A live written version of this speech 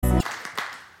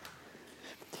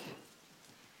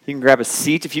You can grab a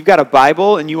seat. If you've got a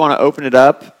Bible and you want to open it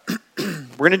up,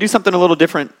 we're going to do something a little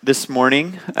different this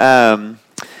morning. We're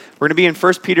going to be in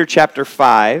 1 Peter chapter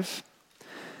 5.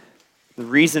 The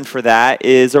reason for that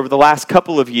is over the last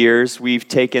couple of years, we've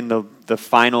taken the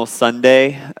final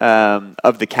Sunday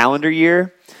of the calendar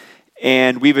year,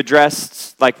 and we've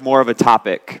addressed like more of a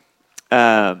topic,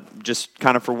 just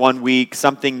kind of for 1 week,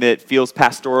 something that feels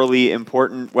pastorally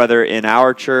important, whether in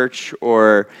our church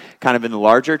or kind of in the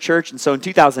larger church. And so in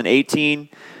 2018,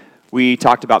 we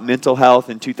talked about mental health.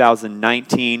 In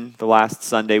 2019, the last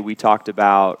Sunday, we talked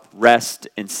about rest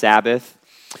and Sabbath.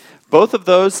 Both of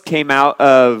those came out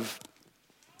of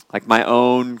like my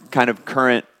own kind of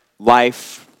current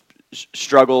life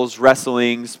struggles,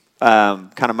 wrestlings,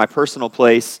 kind of my personal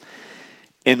place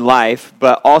in life,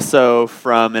 but also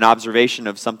from an observation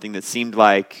of something that seemed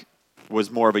like was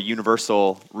more of a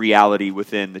universal reality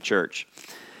within the church.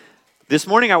 This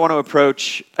morning I want to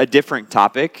approach a different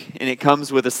topic, and it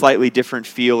comes with a slightly different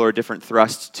feel or different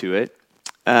thrust to it.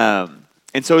 And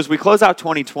so as we close out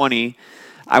 2020,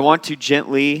 I want to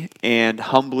gently and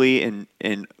humbly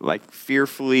and like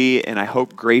fearfully and I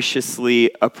hope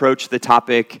graciously approach the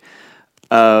topic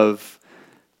of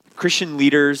Christian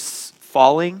leaders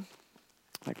falling,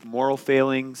 like moral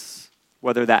failings,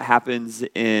 whether that happens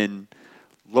in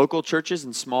local churches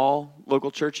and small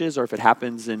local churches, or if it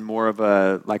happens in more of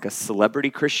a celebrity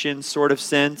Christian sort of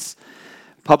sense.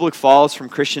 Public falls from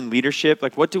Christian leadership,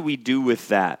 like what do we do with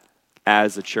that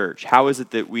as a church? How is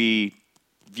it that we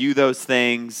view those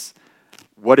things?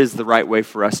 What is the right way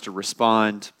for us to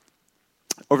respond?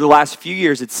 Over the last few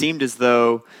years, it has seemed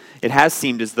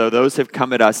as though those have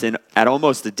come at us at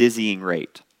almost a dizzying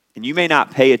rate. And you may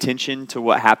not pay attention to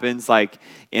what happens like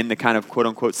in the kind of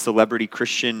quote-unquote celebrity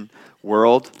Christian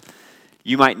world.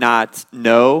 You might not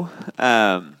know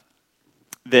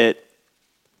that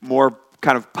more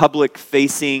kind of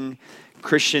public-facing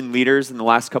Christian leaders in the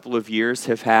last couple of years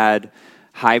have had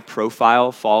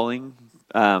high-profile falling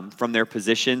from their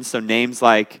positions. So names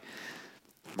like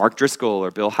Mark Driscoll or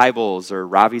Bill Hybels or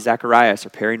Ravi Zacharias or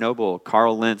Perry Noble,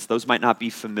 Carl Lentz, those might not be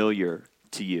familiar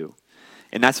to you.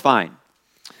 And that's fine.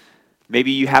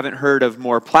 Maybe you haven't heard of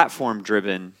more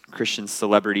platform-driven Christian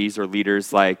celebrities or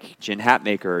leaders like Jen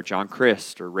Hatmaker or John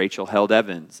Christ or Rachel Held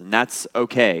Evans, and that's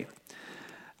okay.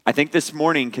 I think this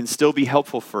morning can still be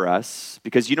helpful for us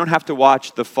because you don't have to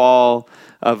watch the fall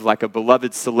of like a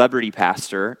beloved celebrity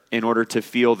pastor in order to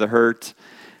feel the hurt,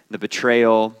 the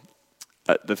betrayal,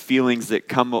 the feelings that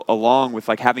come along with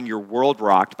like having your world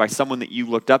rocked by someone that you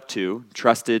looked up to,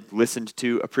 trusted, listened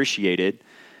to, appreciated,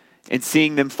 and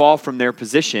seeing them fall from their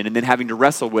position and then having to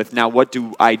wrestle with, now what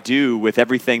do I do with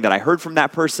everything that I heard from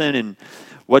that person, and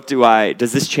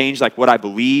does this change like what I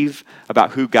believe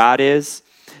about who God is?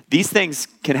 These things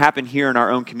can happen here in our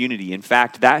own community. In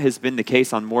fact, that has been the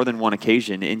case on more than one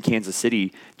occasion in Kansas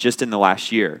City just in the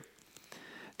last year.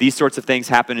 These sorts of things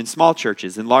happen in small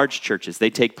churches, in large churches.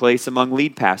 They take place among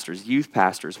lead pastors, youth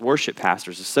pastors, worship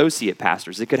pastors, associate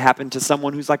pastors. It could happen to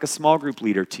someone who's like a small group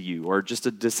leader to you, or just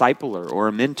a discipler or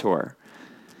a mentor.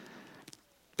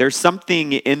 There's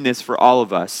something in this for all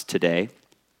of us today.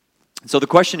 So the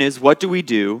question is, what do we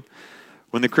do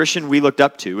when the Christian we looked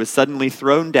up to is suddenly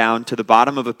thrown down to the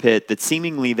bottom of a pit that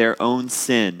seemingly their own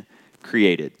sin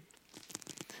created?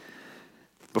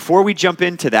 Before we jump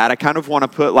into that, I kind of want to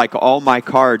put like all my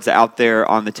cards out there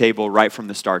on the table right from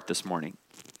the start this morning.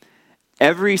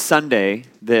 Every Sunday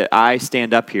that I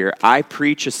stand up here, I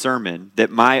preach a sermon that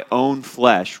my own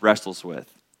flesh wrestles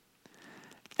with.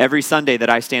 Every Sunday that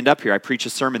I stand up here, I preach a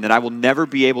sermon that I will never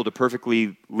be able to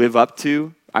perfectly live up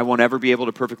to. I won't ever be able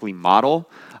to perfectly model.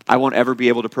 I won't ever be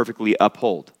able to perfectly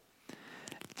uphold.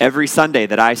 Every Sunday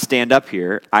that I stand up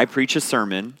here, I preach a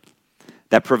sermon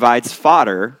that provides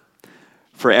fodder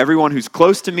for everyone who's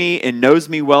close to me and knows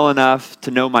me well enough to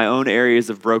know my own areas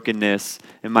of brokenness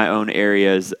and my own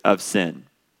areas of sin.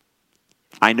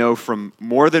 I know from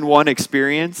more than one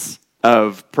experience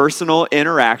of personal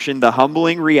interaction, the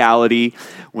humbling reality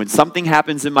when something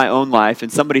happens in my own life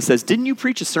and somebody says, "Didn't you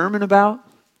preach a sermon about?"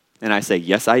 And I say,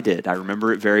 "Yes, I did. I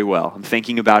remember it very well. I'm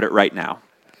thinking about it right now."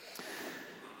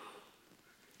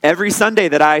 Every Sunday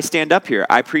that I stand up here,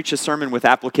 I preach a sermon with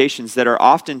applications that are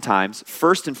oftentimes,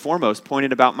 first and foremost,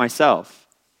 pointed about myself.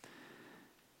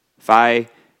 If I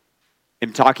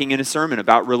am talking in a sermon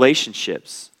about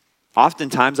relationships,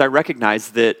 oftentimes I recognize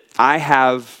that I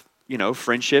have,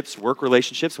 friendships, work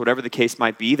relationships, whatever the case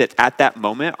might be, that at that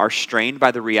moment are strained by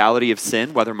the reality of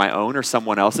sin, whether my own or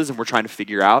someone else's, and we're trying to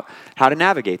figure out how to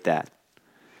navigate that.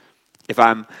 If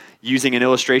I'm using an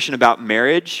illustration about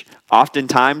marriage,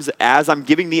 oftentimes as I'm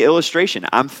giving the illustration,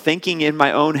 I'm thinking in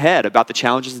my own head about the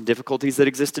challenges and difficulties that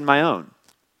exist in my own.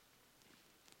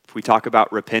 If we talk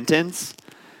about repentance,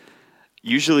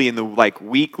 usually in the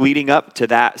week leading up to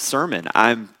that sermon,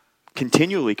 I'm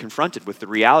continually confronted with the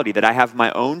reality that I have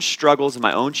my own struggles and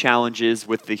my own challenges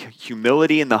with the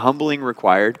humility and the humbling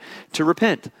required to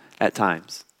repent at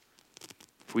times.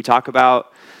 If we talk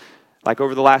about,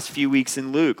 over the last few weeks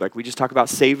in Luke, we just talk about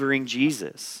savoring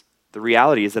Jesus, the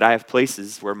reality is that I have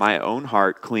places where my own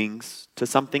heart clings to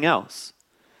something else.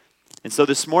 And so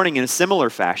this morning, in a similar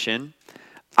fashion,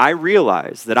 I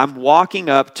realize that I'm walking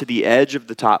up to the edge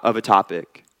of a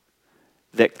topic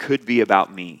that could be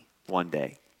about me one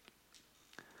day.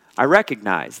 I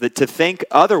recognize that to think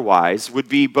otherwise would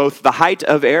be both the height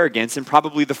of arrogance and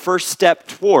probably the first step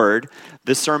toward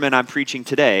the sermon I'm preaching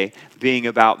today being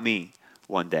about me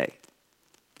one day.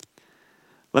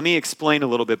 Let me explain a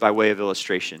little bit by way of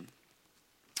illustration.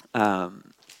 A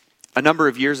number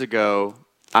of years ago,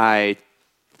 I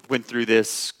went through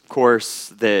this course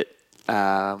that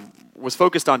was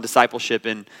focused on discipleship,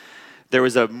 and there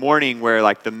was a morning where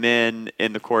the men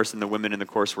in the course and the women in the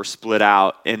course were split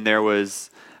out, and there was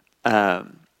a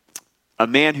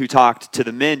man who talked to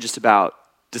the men just about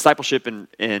discipleship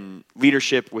and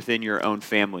leadership within your own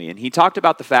family. And he talked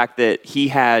about the fact that he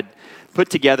had put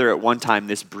together at one time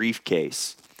this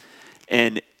briefcase.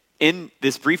 And in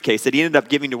this briefcase that he ended up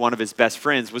giving to one of his best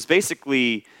friends was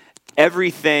basically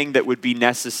everything that would be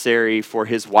necessary for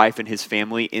his wife and his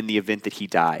family in the event that he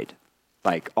died.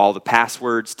 All the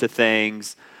passwords to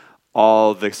things,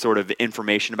 all the sort of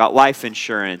information about life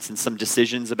insurance, and some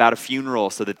decisions about a funeral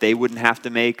so that they wouldn't have to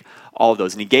make all of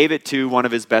those. And he gave it to one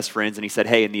of his best friends, and he said,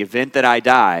 hey, in the event that I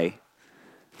die,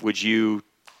 would you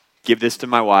give this to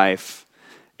my wife?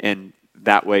 And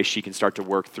that way she can start to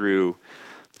work through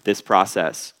this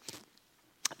process.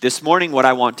 This morning, what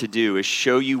I want to do is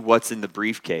show you what's in the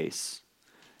briefcase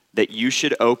that you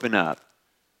should open up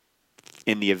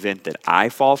in the event that I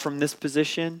fall from this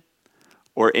position,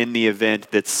 or in the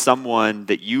event that someone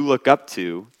that you look up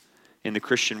to in the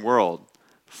Christian world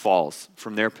falls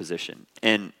from their position.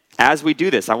 And as we do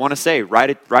this, I want to say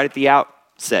right at the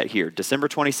outset here, December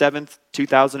 27th,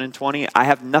 2020, I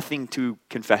have nothing to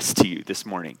confess to you this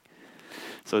morning.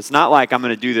 So it's not like I'm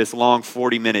going to do this long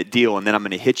 40-minute deal and then I'm going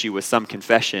to hit you with some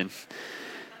confession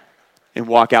and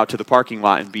walk out to the parking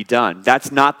lot and be done.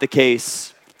 That's not the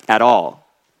case at all.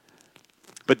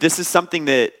 But this is something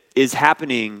that is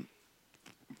happening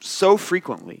so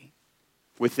frequently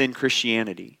within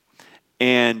Christianity.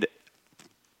 And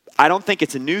I don't think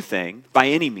it's a new thing by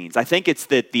any means. I think it's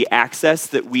that the access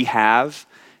that we have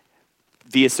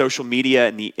via social media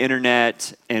and the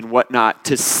internet and whatnot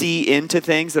to see into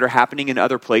things that are happening in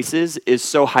other places is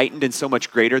so heightened and so much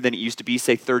greater than it used to be,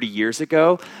 say, 30 years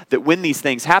ago, that when these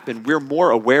things happen, we're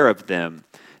more aware of them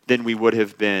than we would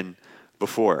have been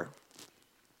before.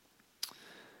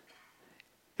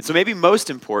 And so maybe most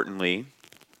importantly,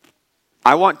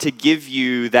 I want to give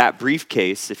you that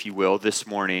briefcase, if you will, this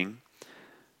morning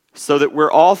so that we're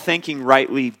all thinking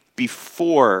rightly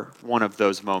before one of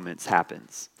those moments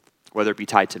happens, whether it be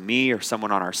tied to me or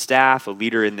someone on our staff, a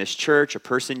leader in this church, a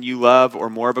person you love, or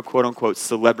more of a quote-unquote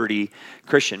celebrity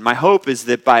Christian. My hope is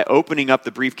that by opening up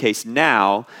the briefcase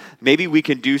now, maybe we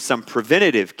can do some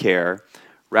preventative care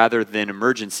rather than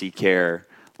emergency care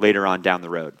later on down the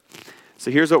road.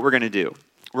 So here's what we're going to do.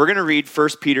 We're going to read 1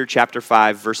 Peter chapter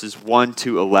 5, verses 1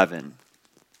 to 11.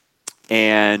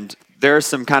 And there are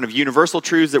some kind of universal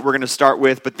truths that we're going to start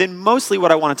with, but then mostly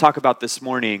what I want to talk about this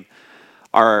morning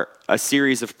are a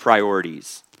series of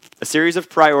priorities. A series of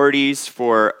priorities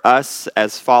for us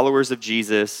as followers of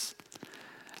Jesus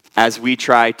as we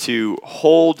try to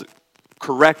hold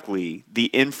correctly the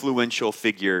influential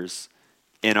figures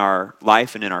in our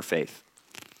life and in our faith.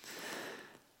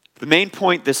 The main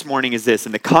point this morning is this,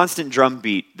 and the constant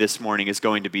drumbeat this morning is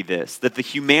going to be this, that the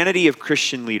humanity of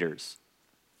Christian leaders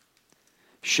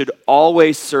should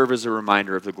always serve as a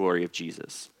reminder of the glory of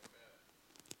Jesus.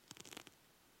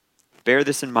 Bear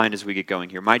this in mind as we get going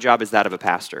here. My job is that of a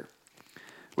pastor,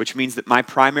 which means that my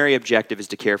primary objective is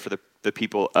to care for the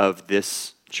people of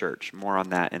this church. More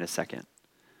on that in a second.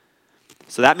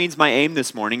 So that means my aim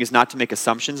this morning is not to make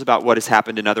assumptions about what has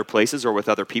happened in other places or with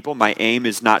other people. My aim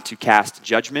is not to cast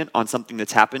judgment on something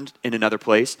that's happened in another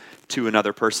place, to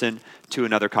another person, to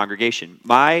another congregation.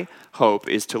 My hope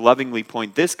is to lovingly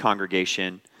point this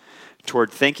congregation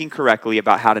toward thinking correctly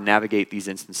about how to navigate these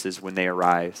instances when they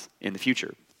arise in the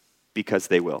future, because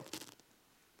they will.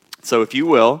 So if you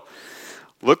will,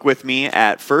 look with me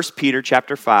at 1 Peter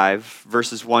chapter 5,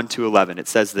 verses 1 to 11. It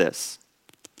says this: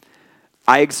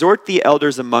 I exhort the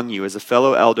elders among you as a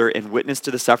fellow elder and witness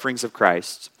to the sufferings of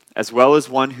Christ, as well as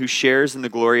one who shares in the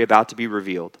glory about to be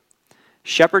revealed.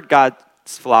 Shepherd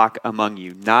God's flock among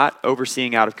you, not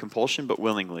overseeing out of compulsion, but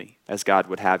willingly, as God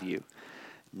would have you.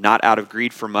 Not out of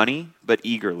greed for money, but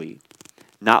eagerly.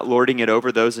 Not lording it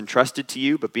over those entrusted to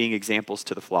you, but being examples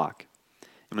to the flock.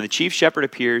 And when the chief shepherd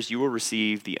appears, you will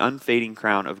receive the unfading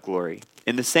crown of glory.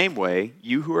 In the same way,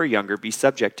 you who are younger, be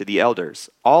subject to the elders.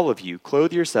 All of you,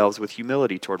 clothe yourselves with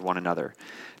humility toward one another,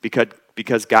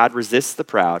 because God resists the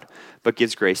proud, but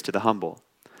gives grace to the humble.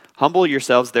 Humble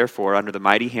yourselves, therefore, under the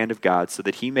mighty hand of God, so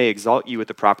that he may exalt you at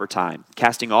the proper time,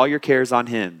 casting all your cares on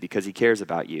him, because he cares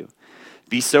about you.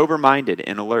 Be sober-minded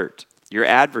and alert. Your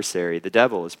adversary, the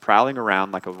devil, is prowling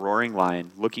around like a roaring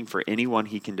lion, looking for anyone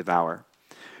he can devour.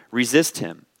 Resist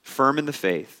him, firm in the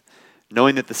faith,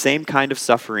 knowing that the same kind of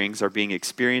sufferings are being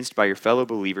experienced by your fellow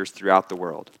believers throughout the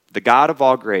world. The God of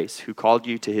all grace, who called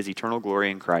you to his eternal glory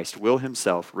in Christ, will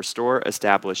himself restore,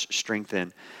 establish,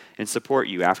 strengthen, and support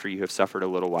you after you have suffered a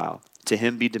little while. To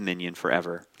him be dominion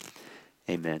forever.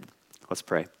 Amen. Let's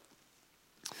pray.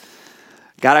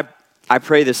 God, I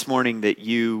pray this morning that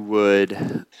you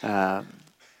would, God,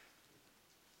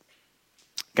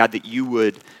 that you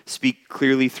would speak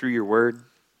clearly through your word.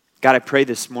 God, I pray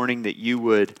this morning that you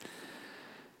would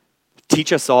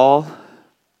teach us all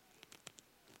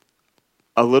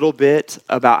a little bit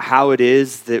about how it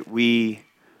is that we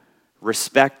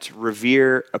respect,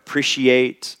 revere,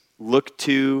 appreciate, look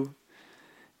to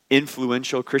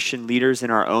influential Christian leaders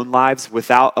in our own lives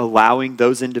without allowing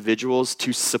those individuals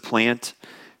to supplant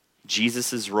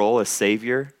Jesus' role as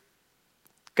Savior.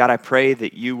 God, I pray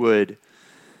that you would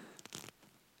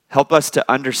help us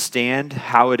to understand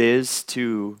how it is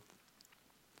to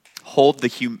hold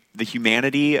the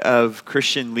humanity of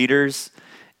Christian leaders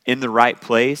in the right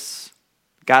place.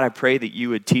 God, I pray that you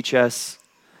would teach us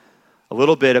a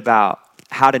little bit about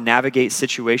how to navigate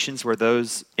situations where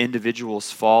those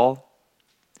individuals fall.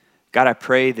 God, I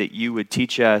pray that you would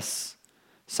teach us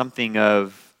something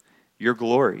of your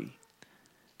glory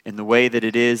and the way that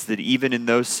it is that even in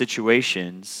those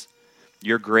situations,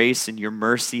 your grace and your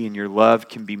mercy and your love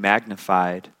can be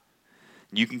magnified.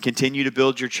 You can continue to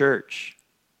build your church.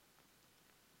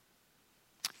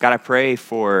 God, I pray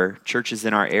for churches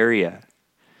in our area,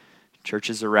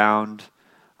 churches around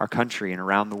our country and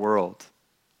around the world.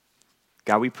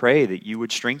 God, we pray that you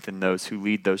would strengthen those who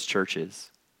lead those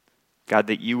churches. God,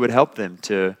 that you would help them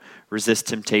to resist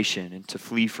temptation and to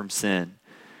flee from sin.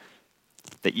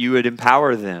 That you would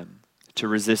empower them to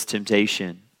resist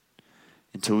temptation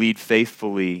and to lead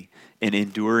faithfully and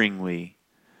enduringly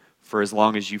for as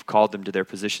long as you've called them to their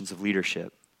positions of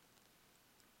leadership.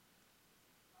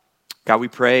 God, we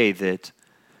pray that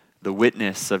the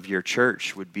witness of your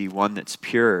church would be one that's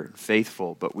pure and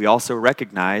faithful, but we also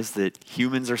recognize that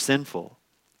humans are sinful.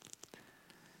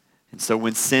 And so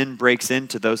when sin breaks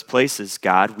into those places,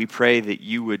 God, we pray that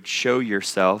you would show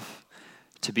yourself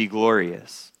to be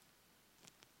glorious,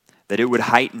 that it would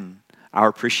heighten our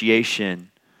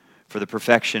appreciation for the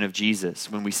perfection of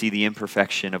Jesus when we see the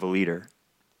imperfection of a leader.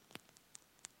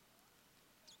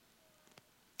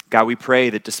 God, we pray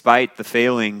that despite the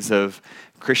failings of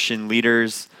Christian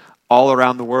leaders all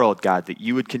around the world, God, that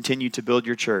you would continue to build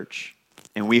your church.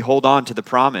 And we hold on to the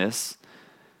promise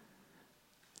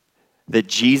that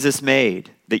Jesus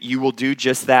made, that you will do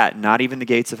just that. Not even the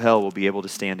gates of hell will be able to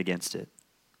stand against it.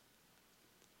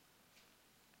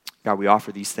 God, we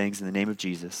offer these things in the name of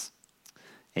Jesus.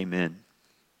 Amen.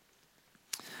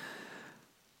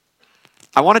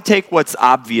 I want to take what's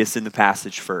obvious in the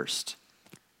passage first.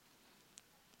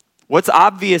 What's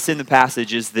obvious in the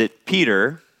passage is that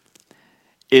Peter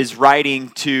is writing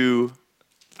to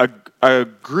a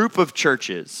group of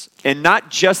churches, and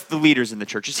not just the leaders in the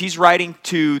churches. He's writing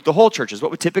to the whole churches. What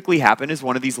would typically happen is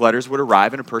one of these letters would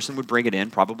arrive and a person would bring it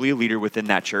in, probably a leader within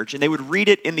that church, and they would read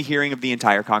it in the hearing of the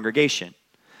entire congregation.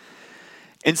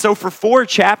 And so for 4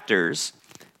 chapters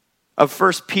of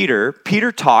 1 Peter,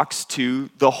 Peter talks to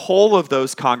the whole of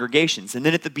those congregations. And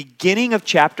then at the beginning of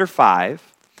chapter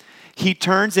 5, he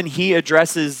turns and he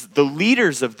addresses the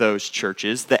leaders of those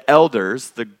churches, the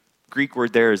elders. The Greek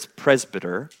word there is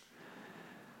presbyter,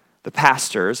 the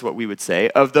pastors, what we would say,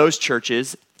 of those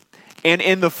churches. And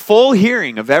in the full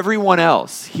hearing of everyone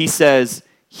else, he says,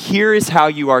 here is how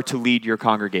you are to lead your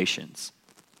congregations.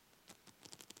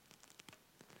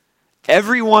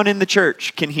 Everyone in the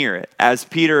church can hear it as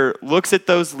Peter looks at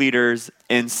those leaders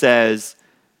and says,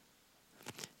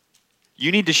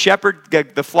 you need to shepherd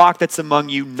the flock that's among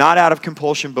you, not out of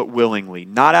compulsion, but willingly.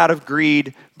 Not out of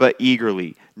greed, but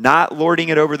eagerly. Not lording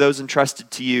it over those entrusted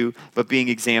to you, but being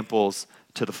examples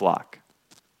to the flock.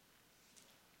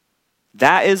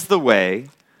 That is the way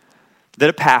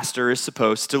that a pastor is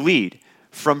supposed to lead.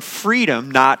 From freedom,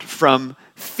 not from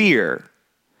fear.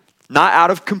 not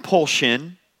out of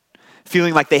compulsion,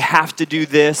 feeling like they have to do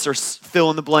this or fill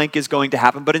in the blank is going to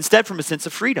happen, but instead from a sense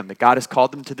of freedom that God has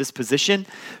called them to this position,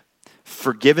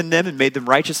 forgiven them and made them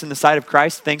righteous in the sight of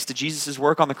Christ thanks to Jesus'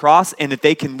 work on the cross, and that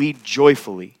they can lead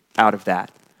joyfully out of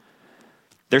that.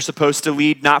 They're supposed to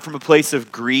lead not from a place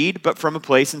of greed, but from a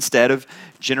place instead of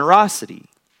generosity.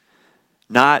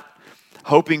 Not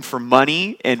hoping for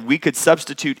money, and we could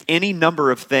substitute any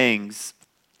number of things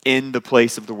in the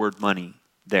place of the word money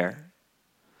there.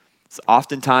 It's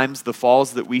oftentimes the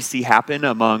falls that we see happen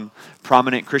among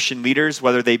prominent Christian leaders,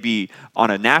 whether they be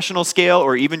on a national scale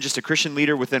or even just a Christian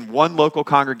leader within one local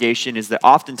congregation, is that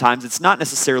oftentimes it's not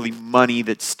necessarily money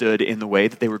that stood in the way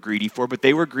that they were greedy for, but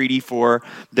they were greedy for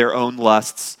their own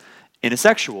lusts in a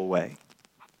sexual way.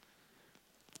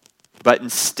 But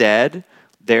instead,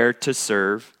 they're to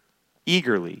serve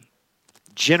eagerly,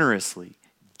 generously,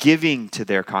 giving to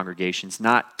their congregations,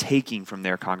 not taking from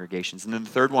their congregations. And then the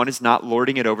third one is not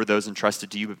lording it over those entrusted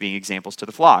to you, but being examples to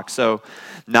the flock. So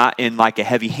not in like a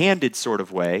heavy-handed sort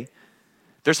of way.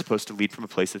 They're supposed to lead from a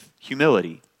place of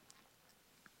humility.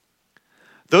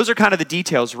 Those are kind of the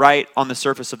details right on the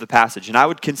surface of the passage. And I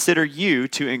would consider you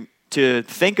to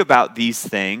think about these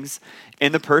things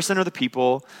in the person or the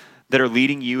people that are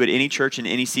leading you at any church in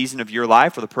any season of your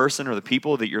life, or the person or the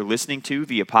people that you're listening to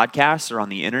via podcasts or on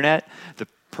the internet, the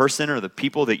person or the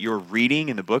people that you're reading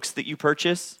in the books that you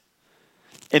purchase.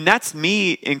 And that's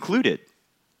me included.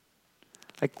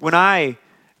 Like when I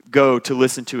go to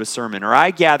listen to a sermon, or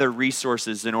I gather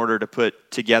resources in order to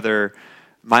put together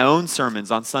my own sermons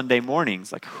on Sunday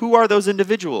mornings, like who are those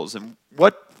individuals and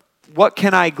what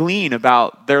can I glean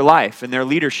about their life and their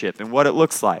leadership and what it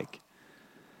looks like?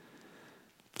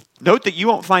 Note that you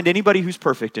won't find anybody who's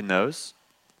perfect in those.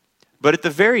 But at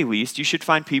the very least, you should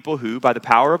find people who, by the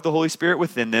power of the Holy Spirit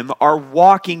within them, are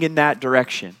walking in that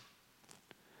direction,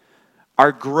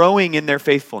 are growing in their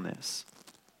faithfulness.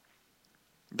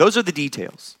 Those are the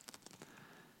details.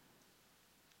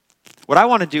 What I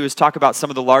want to do is talk about some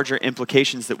of the larger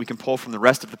implications that we can pull from the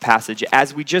rest of the passage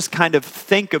as we just kind of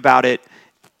think about it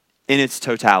in its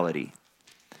totality.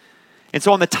 And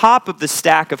so on the top of the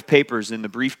stack of papers in the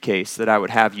briefcase that I would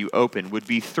have you open would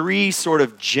be three sort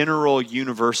of general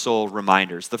universal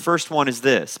reminders. The first one is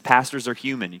this: pastors are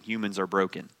human and humans are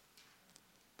broken.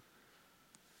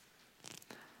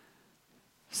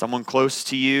 Someone close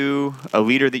to you, a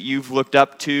leader that you've looked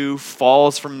up to,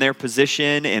 falls from their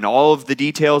position and all of the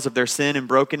details of their sin and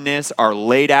brokenness are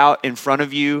laid out in front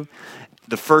of you.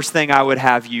 The first thing I would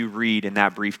have you read in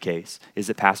that briefcase is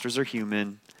that pastors are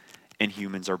human and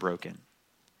humans are broken.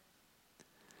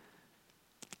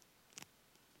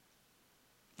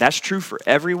 That's true for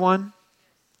everyone.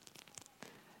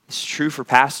 It's true for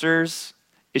pastors.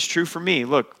 It's true for me.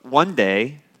 Look, one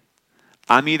day,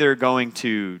 I'm either going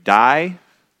to die,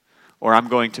 or I'm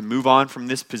going to move on from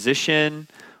this position,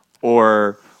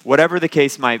 or whatever the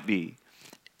case might be.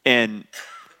 And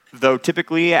though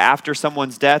typically after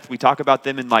someone's death, we talk about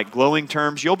them in like glowing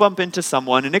terms, you'll bump into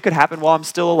someone, and it could happen while I'm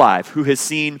still alive, who has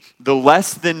seen the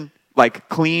less than like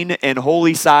clean and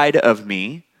holy side of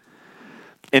me.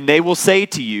 And they will say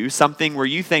to you something where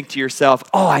you think to yourself,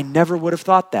 oh, I never would have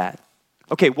thought that.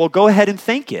 Okay, well, go ahead and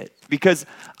think it, because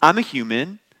I'm a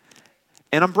human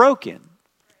and I'm broken.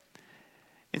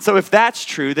 And so if that's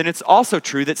true, then it's also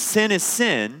true that sin is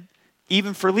sin,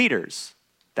 even for leaders.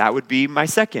 That would be my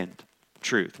second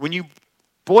truth. When you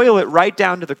boil it right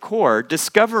down to the core,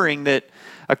 discovering that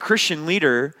a Christian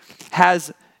leader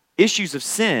has issues of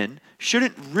sin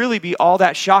shouldn't really be all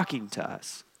that shocking to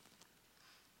us.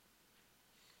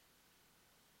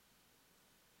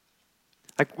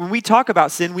 Like when we talk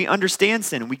about sin, we understand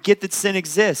sin and we get that sin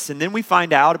exists, and then we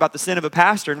find out about the sin of a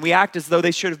pastor and we act as though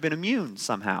they should have been immune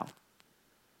somehow.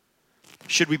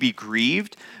 Should we be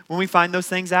grieved when we find those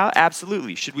things out?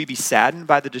 Absolutely. Should we be saddened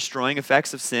by the destroying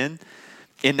effects of sin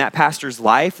in that pastor's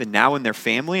life and now in their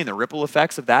family and the ripple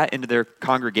effects of that into their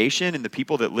congregation and the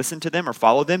people that listen to them or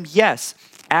follow them? Yes,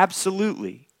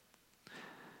 absolutely.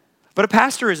 But a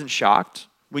pastor isn't shocked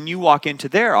when you walk into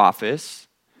their office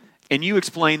and you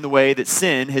explain the way that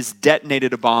sin has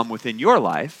detonated a bomb within your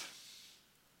life,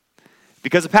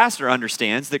 because a pastor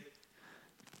understands that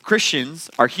Christians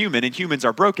are human and humans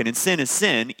are broken, and sin is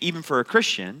sin, even for a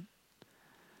Christian.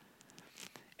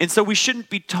 And so we shouldn't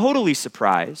be totally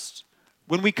surprised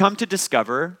when we come to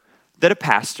discover that a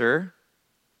pastor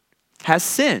has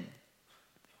sin.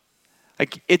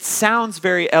 Like, it sounds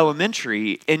very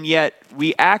elementary, and yet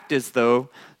we act as though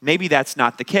maybe that's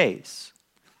not the case.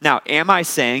 Now, am I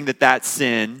saying that that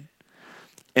sin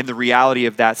and the reality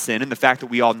of that sin and the fact that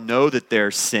we all know that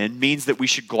there's sin means that we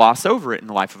should gloss over it in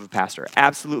the life of a pastor.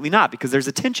 Absolutely not, because there's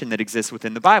a tension that exists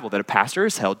within the Bible that a pastor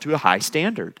is held to a high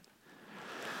standard.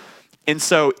 And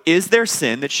so, is there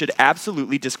sin that should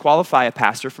absolutely disqualify a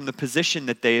pastor from the position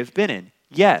that they have been in?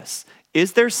 Yes.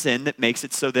 Is there sin that makes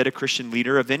it so that a Christian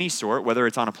leader of any sort, whether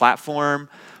it's on a platform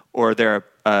or they're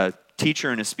a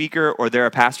teacher and a speaker or they're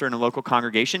a pastor in a local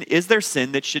congregation, is there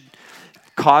sin that should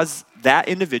cause that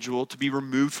individual to be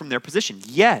removed from their position?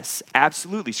 Yes,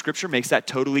 absolutely. Scripture makes that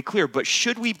totally clear. But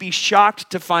should we be shocked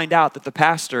to find out that the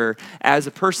pastor as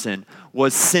a person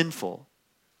was sinful?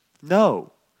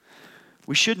 No,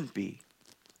 we shouldn't be.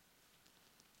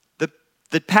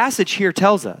 The passage here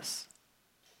tells us,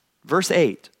 verse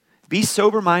 8, be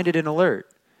sober-minded and alert.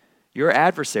 Your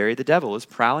adversary, the devil, is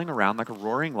prowling around like a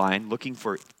roaring lion looking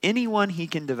for anyone he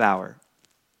can devour.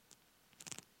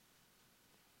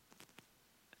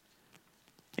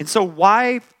 And so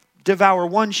why devour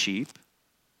one sheep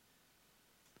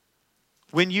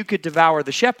when you could devour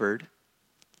the shepherd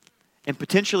and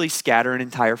potentially scatter an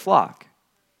entire flock?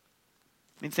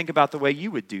 I mean, think about the way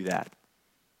you would do that.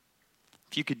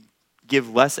 If you could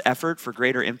give less effort for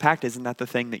greater impact, isn't that the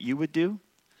thing that you would do?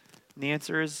 And the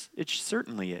answer is, it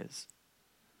certainly is.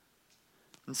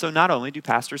 And so not only do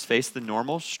pastors face the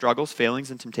normal struggles,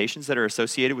 failings, and temptations that are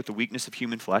associated with the weakness of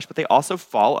human flesh, but they also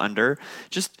fall under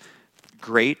just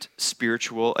great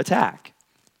spiritual attack.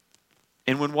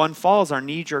 And when one falls, our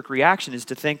knee-jerk reaction is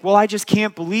to think, well, I just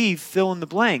can't believe fill in the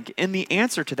blank. And the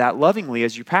answer to that lovingly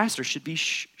as your pastor should be,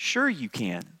 sure you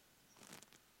can.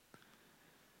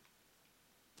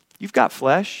 You've got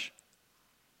flesh.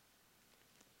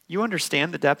 You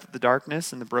understand the depth of the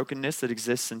darkness and the brokenness that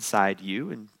exists inside you.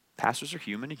 And pastors are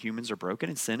human and humans are broken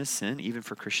and sin is sin, even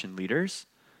for Christian leaders.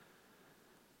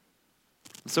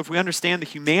 And so if we understand the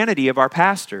humanity of our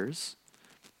pastors,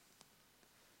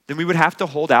 then we would have to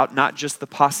hold out not just the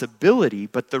possibility,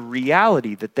 but the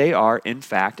reality that they are, in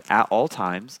fact, at all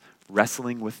times,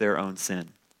 wrestling with their own sin.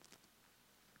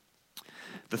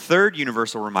 The third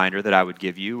universal reminder that I would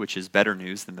give you, which is better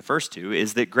news than the first two,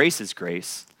 is that grace is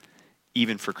grace,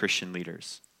 even for Christian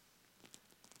leaders.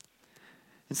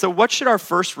 And so what should our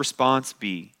first response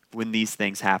be when these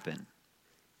things happen?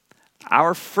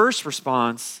 Our first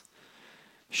response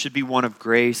should be one of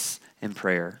grace and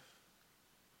prayer.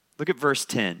 Look at verse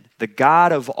 10. The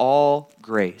God of all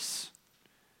grace,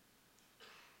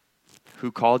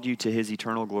 who called you to his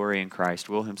eternal glory in Christ,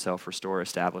 will himself restore,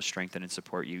 establish, strengthen, and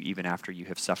support you even after you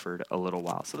have suffered a little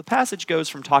while. So the passage goes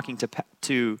from talking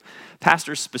to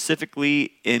pastors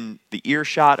specifically in the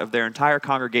earshot of their entire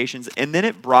congregations, and then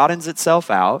it broadens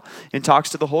itself out and talks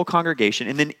to the whole congregation,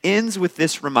 and then ends with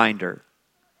this reminder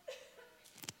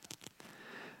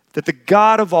that the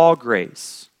God of all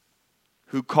grace,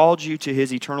 who called you to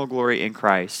his eternal glory in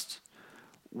Christ,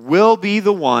 will be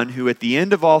the one who at the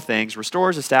end of all things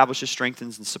restores, establishes,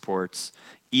 strengthens, and supports,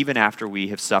 even after we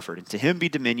have suffered. And to him be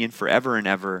dominion forever and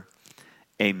ever.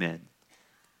 Amen.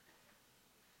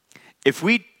 If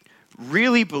we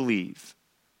really believe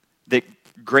that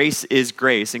grace is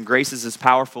grace, and grace is as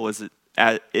powerful as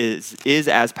is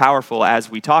as powerful as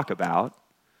we talk about,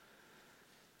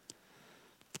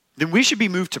 then we should be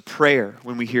moved to prayer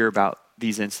when we hear about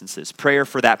these instances. Prayer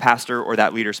for that pastor or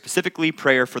that leader specifically,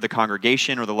 prayer for the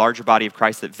congregation or the larger body of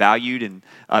Christ that valued and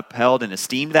upheld and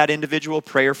esteemed that individual,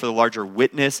 prayer for the larger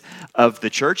witness of the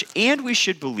church. And we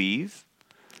should believe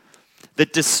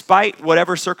that despite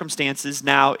whatever circumstances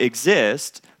now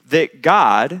exist, that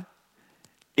God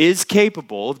is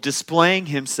capable of displaying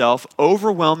himself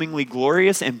overwhelmingly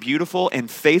glorious and beautiful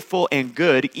and faithful and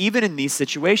good even in these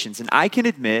situations. And I can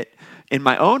admit in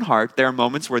my own heart, there are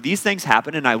moments where these things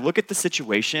happen and I look at the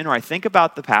situation or I think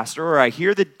about the pastor or I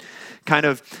hear the kind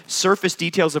of surface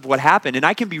details of what happened and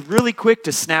I can be really quick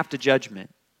to snap to judgment.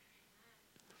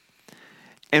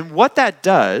 And what that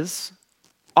does,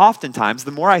 oftentimes,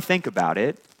 the more I think about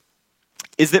it,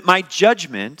 is that my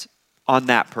judgment on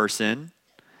that person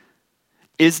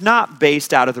is not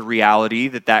based out of the reality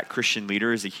that that Christian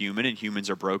leader is a human and humans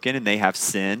are broken and they have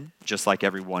sin just like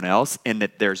everyone else and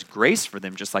that there's grace for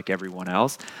them just like everyone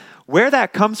else. Where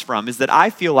that comes from is that I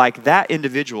feel like that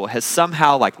individual has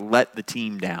somehow let the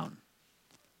team down.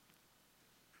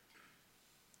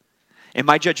 And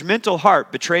my judgmental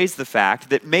heart betrays the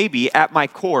fact that maybe at my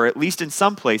core, at least in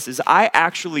some places, I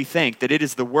actually think that it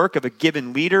is the work of a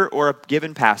given leader or a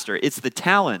given pastor. It's the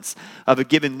talents of a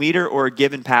given leader or a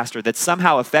given pastor that's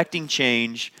somehow affecting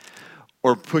change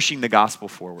or pushing the gospel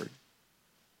forward.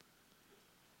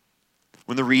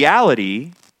 When the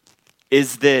reality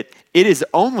is that it is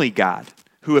only God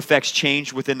who affects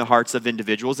change within the hearts of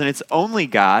individuals, and it's only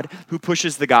God who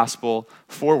pushes the gospel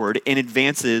forward and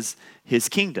advances his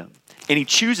kingdom. And he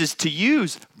chooses to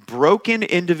use broken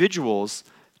individuals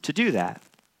to do that.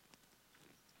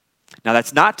 Now,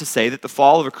 that's not to say that the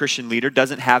fall of a Christian leader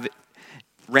doesn't have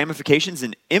ramifications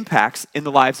and impacts in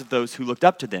the lives of those who looked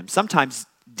up to them, sometimes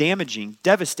damaging,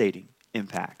 devastating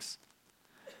impacts.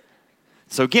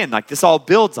 So again, like this all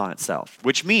builds on itself,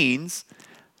 which means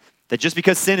that just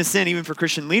because sin is sin, even for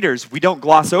Christian leaders, we don't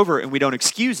gloss over it and we don't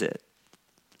excuse it.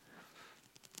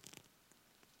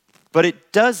 But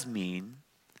it does mean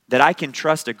that I can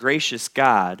trust a gracious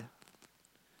God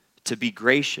to be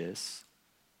gracious,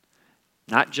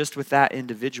 not just with that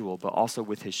individual, but also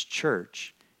with his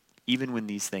church, even when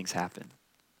these things happen.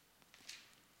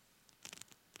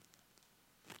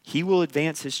 He will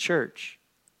advance his church.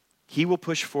 He will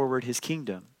push forward his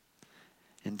kingdom.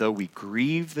 And though we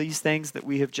grieve these things that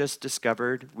we have just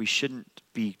discovered, we shouldn't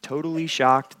be totally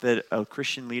shocked that a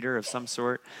Christian leader of some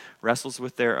sort wrestles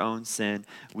with their own sin.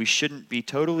 We shouldn't be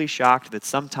totally shocked that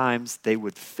sometimes they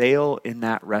would fail in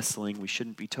that wrestling. We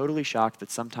shouldn't be totally shocked that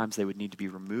sometimes they would need to be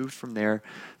removed from their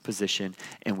position.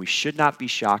 And we should not be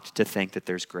shocked to think that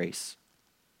there's grace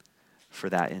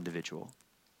for that individual.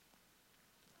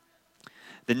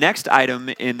 The next item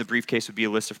in the briefcase would be a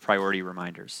list of priority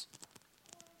reminders.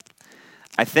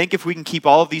 I think if we can keep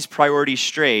all of these priorities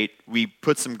straight, we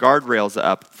put some guardrails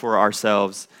up for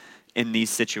ourselves in these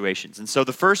situations. And so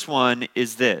the first one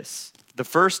is this. The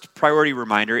first priority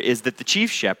reminder is that the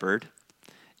chief shepherd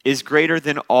is greater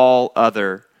than all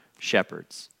other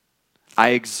shepherds. I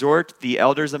exhort the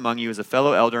elders among you as a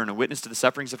fellow elder and a witness to the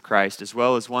sufferings of Christ, as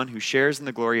well as one who shares in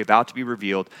the glory about to be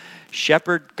revealed.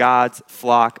 Shepherd God's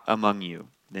flock among you.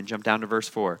 Then jump down to verse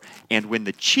 4. And when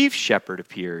the chief shepherd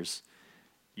appears,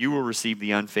 you will receive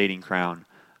the unfading crown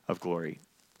of glory.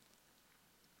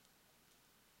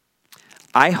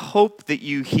 I hope that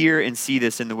you hear and see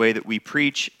this in the way that we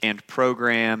preach and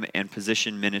program and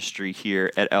position ministry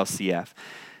here at LCF.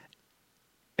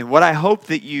 And what I hope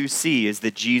that you see is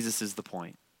that Jesus is the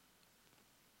point.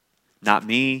 Not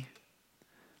me,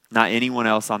 not anyone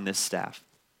else on this staff.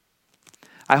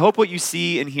 I hope what you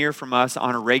see and hear from us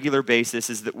on a regular basis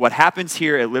is that what happens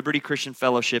here at Liberty Christian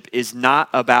Fellowship is not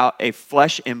about a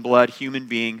flesh and blood human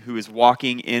being who is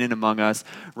walking in and among us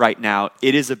right now.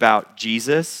 It is about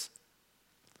Jesus,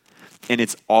 and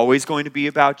it's always going to be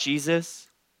about Jesus,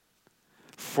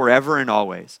 forever and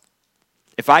always.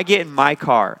 If I get in my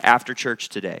car after church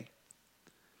today,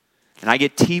 and I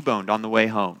get T-boned on the way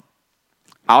home,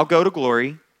 I'll go to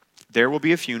Glory. There will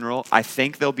be a funeral. I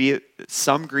think there'll be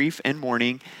some grief and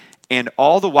mourning. And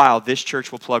all the while, this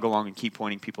church will plug along and keep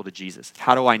pointing people to Jesus.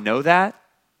 How do I know that?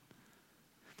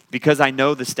 Because I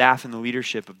know the staff and the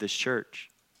leadership of this church.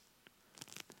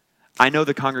 I know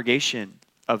the congregation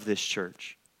of this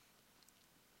church.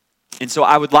 And so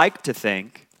I would like to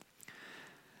think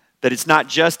that it's not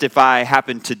just if I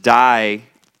happen to die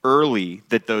early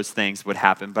that those things would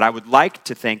happen, but I would like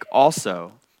to think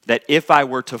also that if I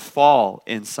were to fall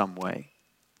in some way,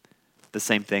 the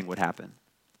same thing would happen.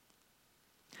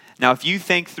 Now, if you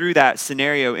think through that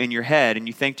scenario in your head and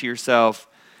you think to yourself,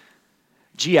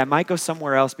 gee, I might go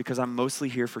somewhere else because I'm mostly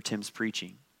here for Tim's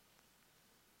preaching,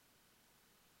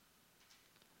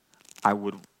 I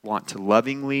would want to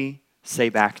lovingly say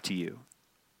back to you,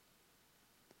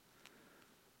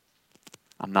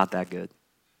 I'm not that good.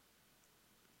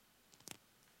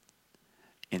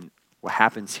 And what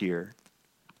happens here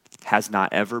has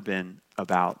not ever been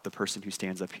about the person who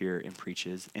stands up here and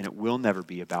preaches, and it will never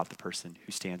be about the person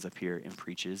who stands up here and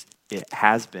preaches. It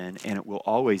has been, and it will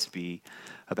always be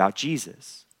about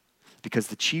Jesus, because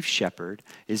the chief shepherd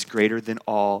is greater than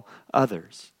all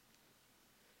others.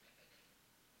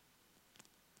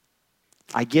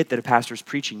 I get that a pastor's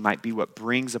preaching might be what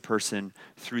brings a person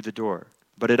through the door,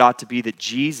 but it ought to be that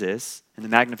Jesus and the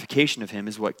magnification of him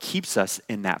is what keeps us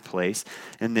in that place.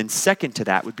 And then second to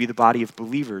that would be the body of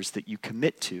believers that you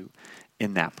commit to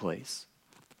in that place.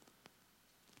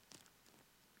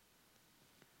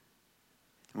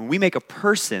 When we make a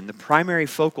person the primary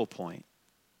focal point,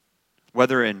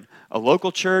 whether in a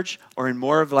local church or in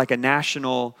more of like a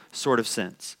national sort of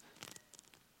sense,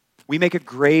 we make a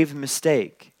grave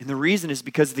mistake. And the reason is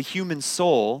because the human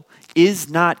soul is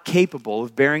not capable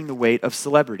of bearing the weight of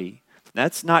celebrity.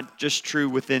 That's not just true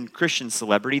within Christian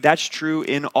celebrity, that's true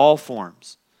in all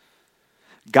forms.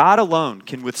 God alone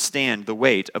can withstand the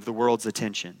weight of the world's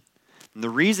attention. And the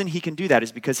reason he can do that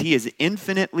is because he is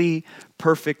infinitely,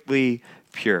 perfectly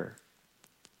pure.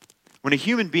 When a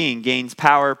human being gains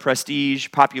power,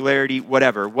 prestige, popularity,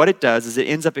 whatever, what it does is it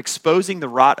ends up exposing the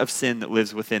rot of sin that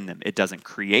lives within them. It doesn't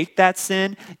create that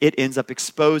sin, it ends up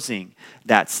exposing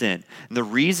that sin. And the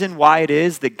reason why it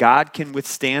is that God can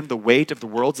withstand the weight of the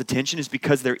world's attention is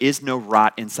because there is no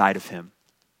rot inside of him.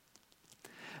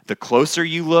 The closer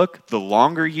you look, the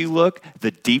longer you look,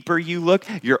 the deeper you look,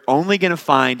 you're only going to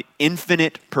find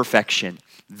infinite perfection.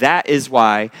 That is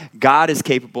why God is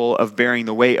capable of bearing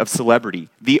the weight of celebrity,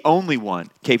 the only one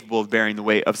capable of bearing the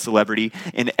weight of celebrity,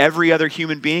 and every other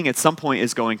human being at some point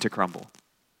is going to crumble.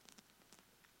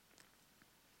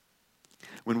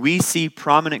 When we see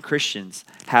prominent Christians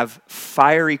have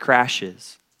fiery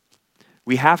crashes,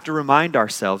 we have to remind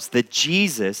ourselves that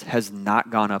Jesus has not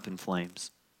gone up in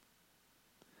flames.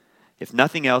 If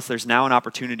nothing else, there's now an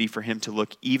opportunity for him to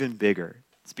look even bigger.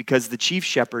 It's because the chief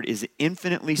shepherd is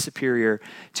infinitely superior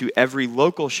to every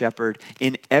local shepherd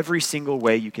in every single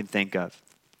way you can think of.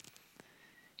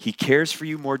 He cares for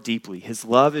you more deeply. His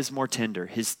love is more tender.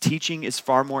 His teaching is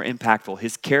far more impactful.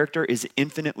 His character is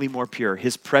infinitely more pure.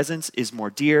 His presence is more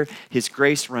dear. His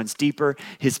grace runs deeper.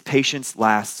 His patience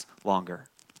lasts longer.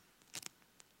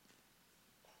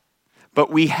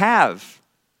 But we have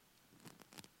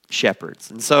shepherds.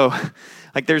 And so,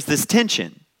 there's this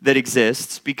tension that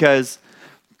exists because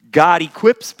God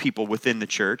equips people within the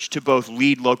church to both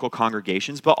lead local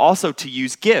congregations, but also to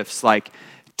use gifts like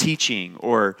teaching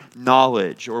or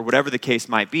knowledge or whatever the case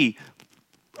might be,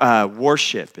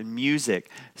 worship and music,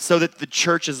 so that the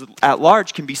church at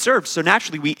large can be served. So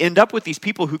naturally, we end up with these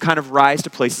people who kind of rise to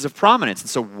places of prominence. And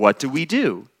so what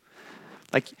do?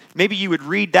 Maybe you would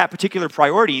read that particular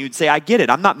priority and you'd say, I get it.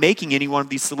 I'm not making any one of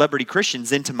these celebrity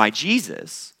Christians into my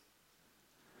Jesus.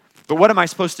 But what am I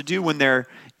supposed to do when they're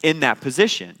in that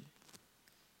position?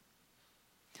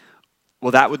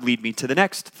 Well, that would lead me to the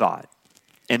next thought.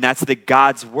 And that's that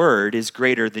God's word is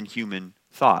greater than human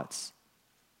thoughts.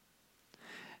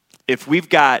 If we've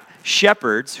got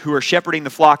shepherds who are shepherding the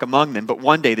flock among them, but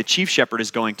one day the chief shepherd is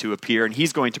going to appear and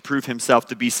he's going to prove himself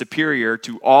to be superior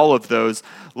to all of those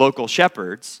local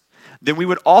shepherds, then we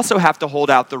would also have to hold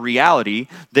out the reality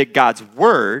that God's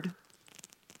word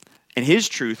and his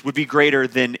truth would be greater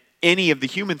than any of the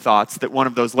human thoughts that one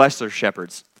of those lesser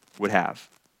shepherds would have.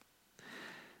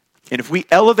 And if we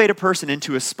elevate a person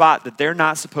into a spot that they're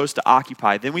not supposed to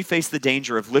occupy, then we face the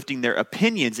danger of lifting their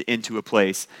opinions into a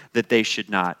place that they should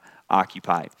not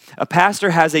occupy. A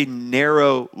pastor has a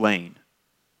narrow lane.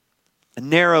 A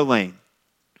narrow lane.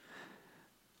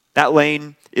 That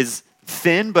lane is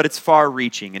thin, but it's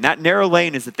far-reaching. And that narrow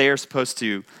lane is that they are supposed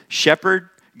to shepherd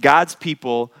God's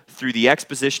people through the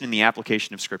exposition and the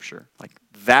application of Scripture.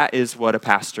 That is what a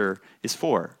pastor is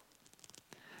for.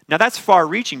 Now that's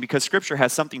far-reaching because Scripture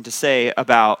has something to say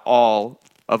about all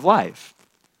of life.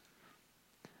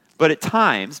 But at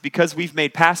times, because we've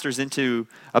made pastors into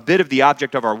a bit of the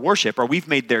object of our worship, or we've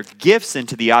made their gifts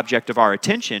into the object of our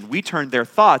attention, we turn their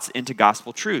thoughts into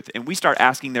gospel truth, and we start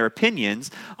asking their opinions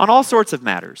on all sorts of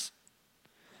matters.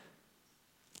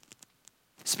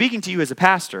 Speaking to you as a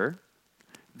pastor,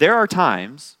 there are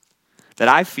times that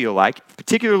I feel like,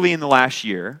 particularly in the last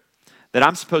year, that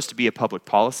I'm supposed to be a public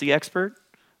policy expert,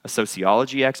 a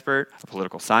sociology expert, a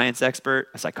political science expert,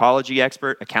 a psychology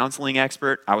expert, a counseling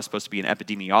expert. I was supposed to be an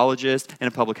epidemiologist and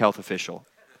a public health official.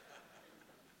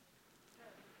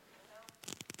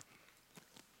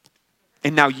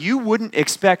 And now you wouldn't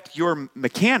expect your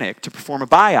mechanic to perform a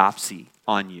biopsy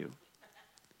on you.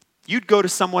 You'd go to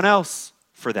someone else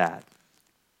for that.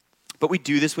 But we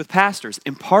do this with pastors.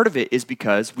 And part of it is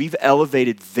because we've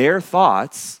elevated their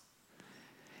thoughts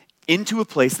into a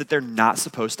place that they're not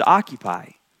supposed to occupy.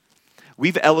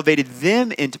 We've elevated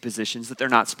them into positions that they're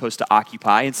not supposed to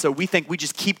occupy. And so we think we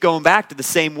just keep going back to the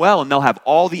same well and they'll have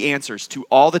all the answers to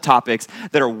all the topics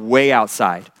that are way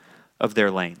outside of their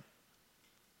lane.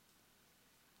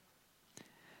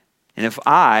 And if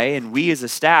I and we as a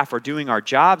staff are doing our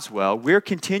jobs well, we're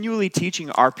continually teaching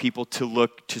our people to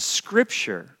look to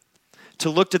Scripture, to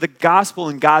look to the gospel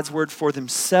and God's word for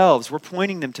themselves. We're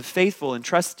pointing them to faithful and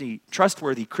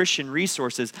trustworthy Christian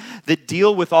resources that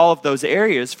deal with all of those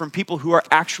areas from people who are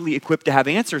actually equipped to have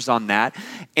answers on that.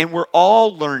 And we're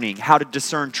all learning how to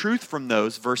discern truth from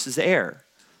those versus error.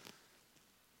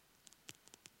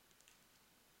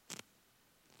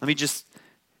 Let me just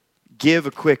give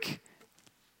a quick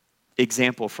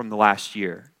example from the last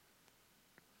year.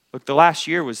 Look, the last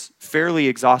year was fairly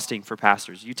exhausting for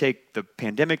pastors. You take the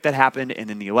pandemic that happened and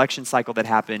then the election cycle that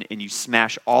happened and you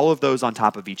smash all of those on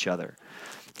top of each other.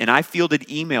 And I fielded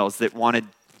emails that wanted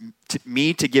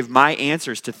me to give my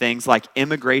answers to things like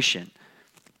immigration,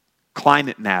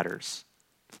 climate matters,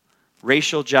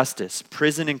 racial justice,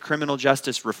 prison and criminal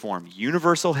justice reform,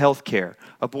 universal health care,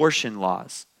 abortion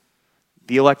laws,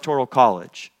 the Electoral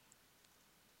College.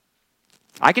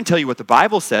 I can tell you what the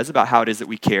Bible says about how it is that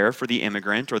we care for the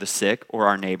immigrant or the sick or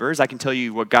our neighbors. I can tell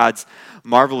you what God's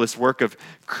marvelous work of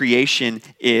creation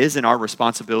is and our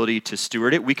responsibility to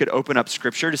steward it. We could open up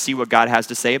Scripture to see what God has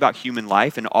to say about human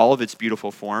life and all of its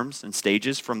beautiful forms and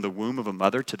stages, from the womb of a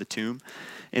mother to the tomb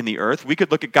in the earth. We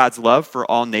could look at God's love for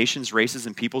all nations, races,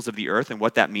 and peoples of the earth and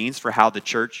what that means for how the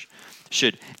church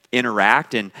should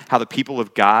interact and how the people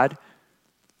of God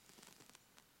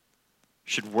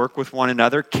should work with one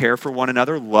another, care for one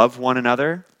another, love one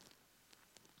another.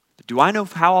 But do I know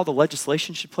how all the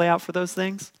legislation should play out for those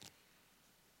things?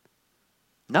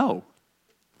 No.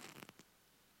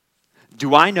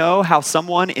 Do I know how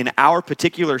someone in our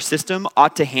particular system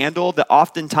ought to handle the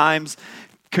oftentimes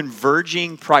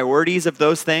converging priorities of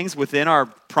those things within our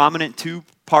prominent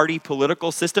two-party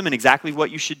political system and exactly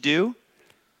what you should do?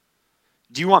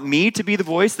 Do you want me to be the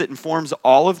voice that informs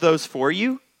all of those for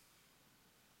you?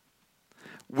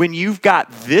 When you've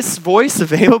got this voice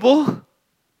available?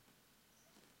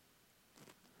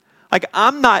 Like,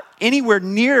 I'm not anywhere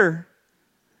near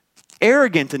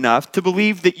arrogant enough to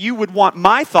believe that you would want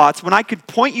my thoughts when I could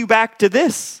point you back to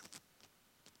this.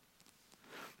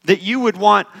 That you would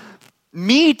want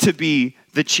me to be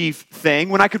the chief thing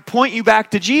when I could point you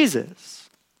back to Jesus.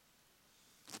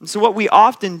 And so what we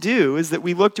often do is that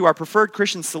we look to our preferred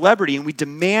Christian celebrity and we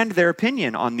demand their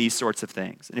opinion on these sorts of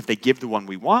things. And if they give the one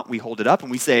we want, we hold it up and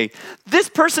we say, this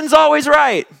person's always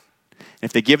right. And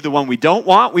if they give the one we don't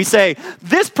want, we say,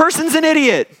 this person's an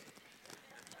idiot.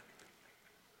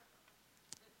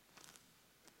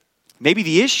 Maybe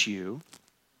the issue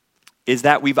is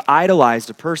that we've idolized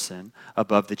a person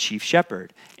above the chief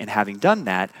shepherd. And having done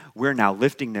that, we're now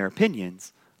lifting their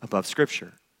opinions above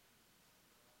Scripture.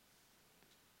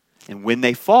 And when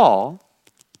they fall,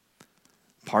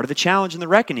 part of the challenge and the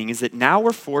reckoning is that now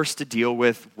we're forced to deal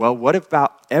with, well, what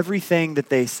about everything that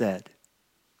they said?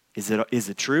 Is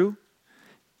it true?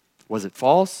 Was it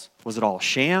false? Was it all a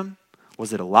sham?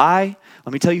 Was it a lie?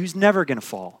 Let me tell you who's never going to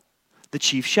fall. The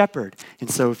chief shepherd.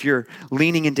 And so if you're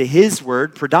leaning into his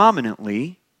word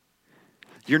predominantly,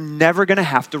 you're never going to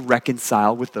have to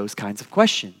reconcile with those kinds of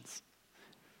questions.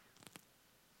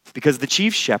 Because the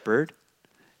chief shepherd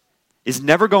is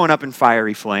never going up in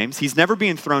fiery flames. He's never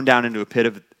being thrown down into a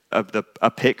pit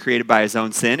a pit created by his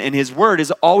own sin. And his word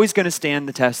is always going to stand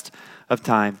the test of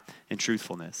time and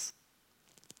truthfulness.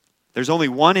 There's only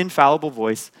one infallible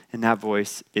voice, and that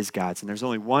voice is God's. And there's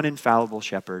only one infallible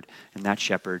shepherd, and that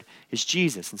shepherd is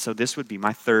Jesus. And so this would be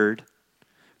my third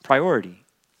priority.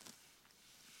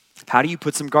 How do you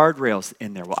put some guardrails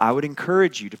in there? Well, I would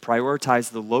encourage you to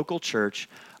prioritize the local church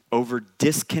over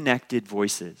disconnected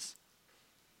voices.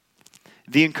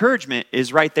 The encouragement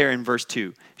is right there in verse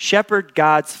 2. Shepherd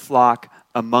God's flock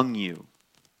among you.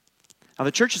 Now,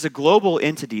 the church is a global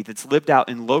entity that's lived out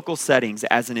in local settings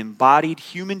as an embodied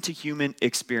human-to-human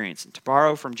experience. And to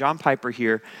borrow from John Piper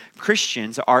here,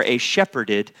 Christians are a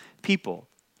shepherded people.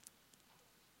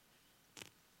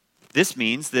 This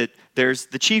means that there's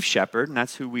the chief shepherd, and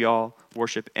that's who we all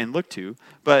worship and look to,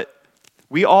 but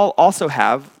we all also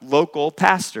have local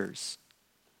pastors.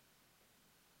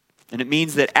 And it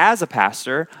means that as a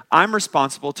pastor, I'm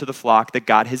responsible to the flock that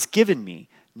God has given me,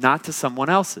 not to someone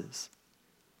else's.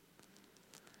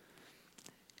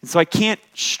 And so I can't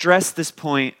stress this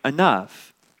point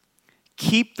enough.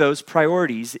 Keep those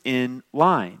priorities in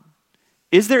line.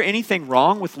 Is there anything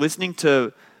wrong with listening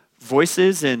to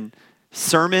voices and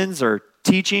sermons or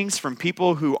teachings from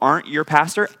people who aren't your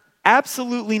pastor?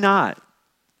 Absolutely not.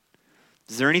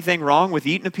 Is there anything wrong with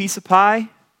eating a piece of pie?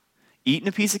 Eating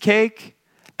a piece of cake?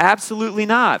 Absolutely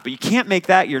not. But you can't make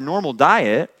that your normal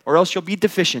diet, or else you'll be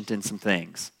deficient in some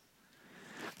things.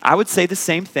 I would say the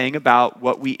same thing about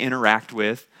what we interact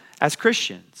with as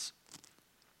Christians.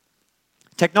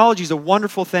 Technology is a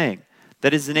wonderful thing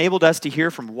that has enabled us to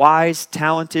hear from wise,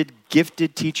 talented,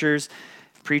 gifted teachers,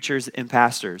 preachers, and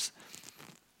pastors.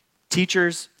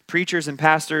 Teachers, preachers, and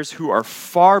pastors who are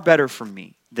far better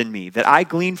than me, that I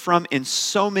glean from in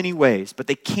so many ways, but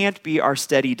they can't be our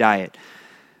steady diet.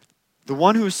 The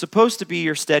one who is supposed to be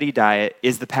your steady diet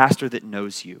is the pastor that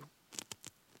knows you,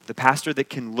 the pastor that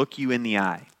can look you in the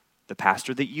eye, the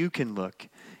pastor that you can look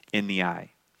in the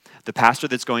eye. the pastor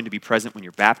that's going to be present when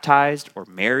you're baptized or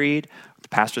married, the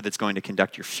pastor that's going to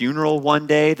conduct your funeral one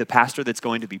day, the pastor that's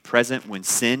going to be present when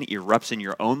sin erupts in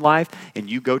your own life and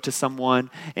you go to someone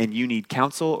and you need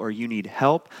counsel or you need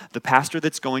help, the pastor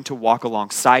that's going to walk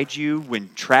alongside you when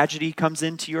tragedy comes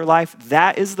into your life,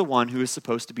 that is the one who is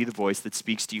supposed to be the voice that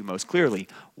speaks to you most clearly.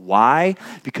 Why?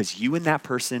 Because you and that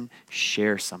person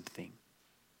share something.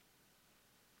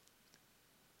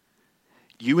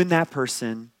 You and that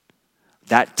person,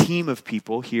 that team of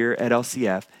people here at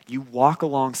LCF, you walk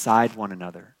alongside one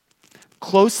another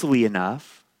closely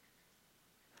enough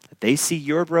that they see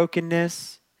your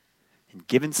brokenness, and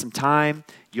given some time,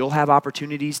 you'll have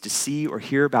opportunities to see or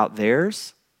hear about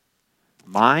theirs,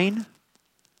 mine.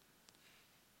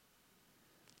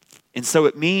 And so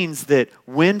it means that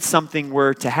when something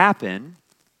were to happen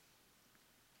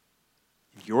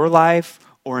in your life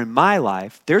or in my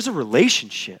life, there's a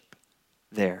relationship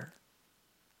there.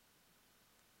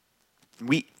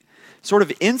 We sort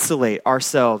of insulate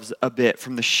ourselves a bit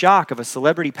from the shock of a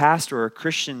celebrity pastor or a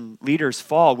Christian leader's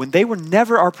fall when they were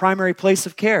never our primary place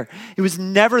of care. It was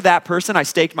never that person I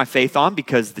staked my faith on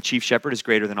because the chief shepherd is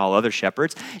greater than all other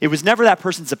shepherds. It was never that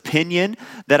person's opinion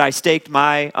that I staked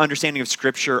my understanding of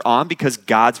Scripture on because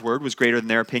God's word was greater than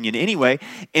their opinion anyway.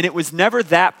 And it was never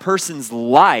that person's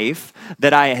life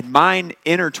that I had mine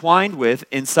intertwined with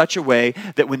in such a way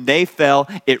that when they fell,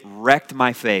 it wrecked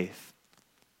my faith.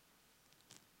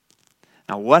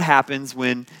 Now, what happens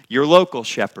when your local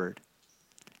shepherd,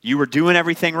 you were doing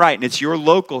everything right, and it's your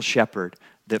local shepherd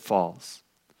that falls?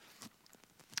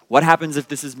 What happens if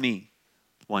this is me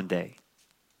one day?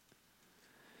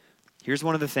 Here's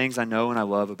one of the things I know and I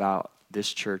love about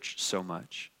this church so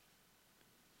much.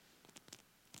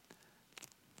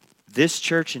 This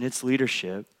church and its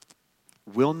leadership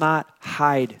will not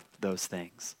hide those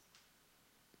things.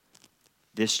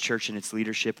 This church and its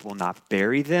leadership will not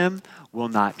bury them, will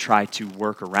not try to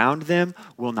work around them,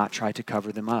 will not try to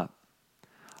cover them up.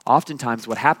 Oftentimes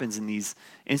what happens in these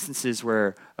instances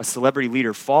where a celebrity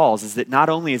leader falls is that not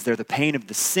only is there the pain of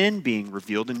the sin being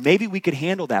revealed, and maybe we could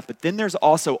handle that, but then there's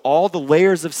also all the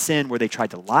layers of sin where they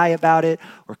tried to lie about it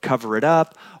or cover it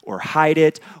up or hide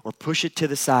it or push it to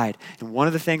the side. And one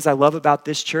of the things I love about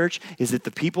this church is that the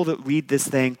people that lead this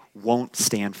thing won't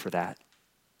stand for that.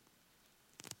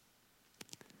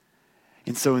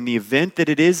 And so in the event that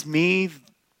it is me,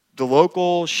 the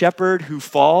local shepherd who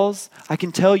falls, I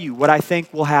can tell you what I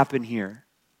think will happen here.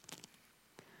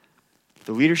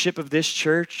 The leadership of this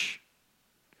church,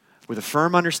 with a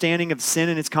firm understanding of sin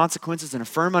and its consequences and a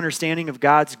firm understanding of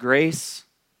God's grace,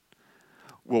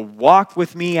 will walk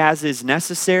with me as is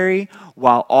necessary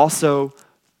while also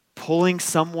pulling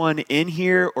someone in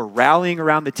here or rallying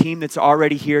around the team that's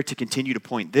already here to continue to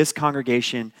point this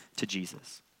congregation to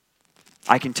Jesus.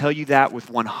 I can tell you that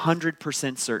with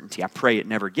 100% certainty. I pray it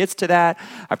never gets to that.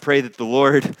 I pray that the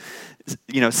Lord,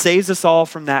 saves us all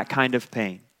from that kind of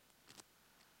pain.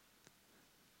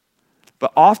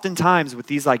 But oftentimes with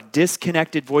these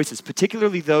disconnected voices,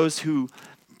 particularly those who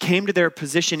came to their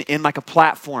position in a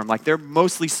platform, they're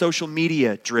mostly social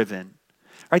media driven,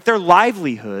 right? Their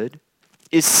livelihood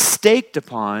is staked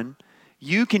upon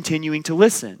you continuing to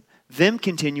listen, them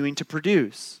continuing to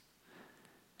produce.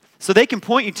 So they can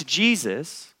point you to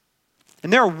Jesus,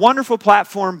 and they're a wonderful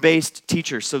platform-based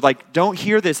teachers. So don't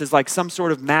hear this as some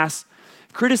sort of mass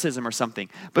criticism or something.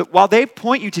 But while they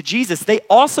point you to Jesus, they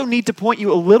also need to point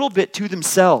you a little bit to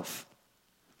themselves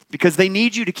because they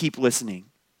need you to keep listening.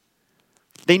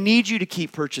 They need you to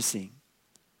keep purchasing.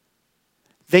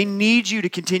 They need you to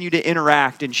continue to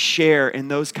interact and share in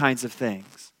those kinds of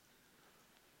things.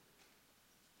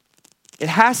 It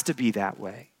has to be that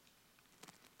way.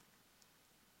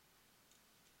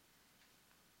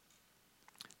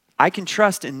 I can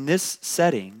trust in this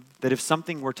setting that if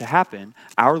something were to happen,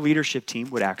 our leadership team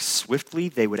would act swiftly,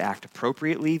 they would act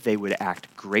appropriately, they would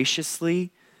act graciously,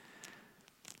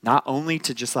 not only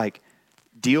to just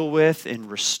deal with and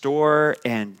restore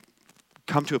and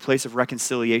come to a place of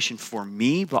reconciliation for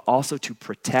me, but also to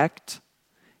protect,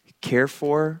 care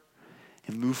for,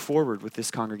 and move forward with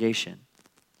this congregation.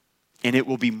 And it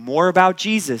will be more about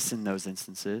Jesus in those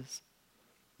instances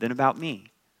than about me.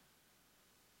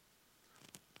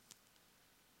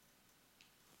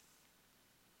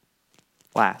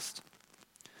 My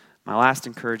last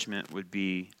encouragement would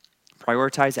be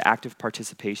prioritize active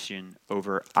participation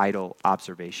over idle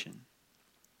observation.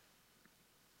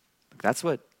 That's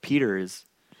what Peter is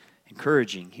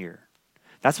encouraging here.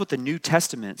 That's what the New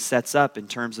Testament sets up in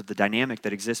terms of the dynamic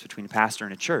that exists between a pastor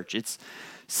and a church. It's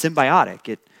symbiotic.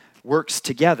 It works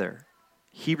together.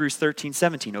 Hebrews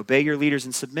 13:17, obey your leaders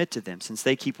and submit to them, since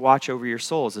they keep watch over your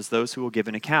souls as those who will give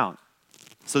an account.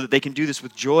 so that they can do this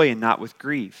with joy and not with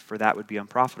grief, for that would be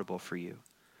unprofitable for you.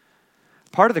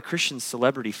 Part of the Christian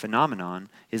celebrity phenomenon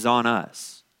is on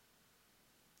us.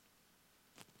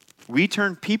 We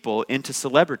turn people into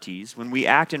celebrities when we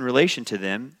act in relation to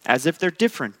them as if they're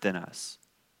different than us.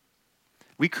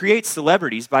 We create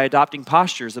celebrities by adopting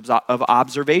postures of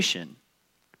observation,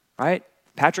 right?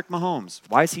 Patrick Mahomes,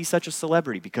 why is he such a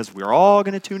celebrity? Because we're all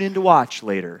going to tune in to watch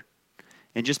later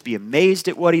and just be amazed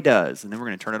at what he does, and then we're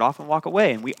going to turn it off and walk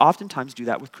away. And we oftentimes do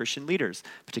that with Christian leaders,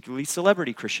 particularly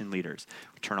celebrity Christian leaders.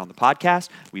 We turn on the podcast,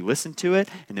 we listen to it,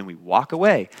 and then we walk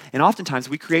away. And oftentimes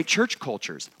we create church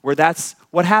cultures where that's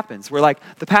what happens. Where like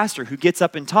the pastor who gets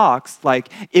up and talks, like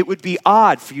it would be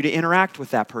odd for you to interact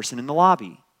with that person in the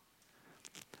lobby.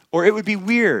 Or it would be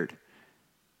weird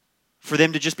for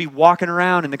them to just be walking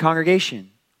around in the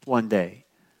congregation one day.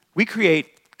 We create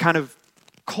kind of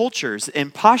cultures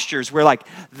and postures where like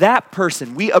that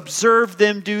person, we observe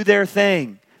them do their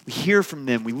thing. We hear from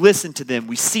them, we listen to them,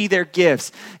 we see their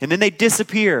gifts, and then they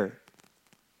disappear.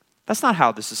 That's not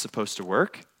how this is supposed to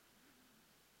work.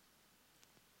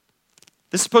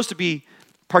 This is supposed to be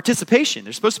participation.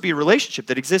 There's supposed to be a relationship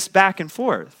that exists back and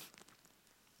forth.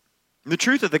 And the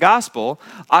truth of the gospel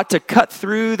ought to cut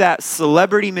through that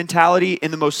celebrity mentality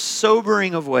in the most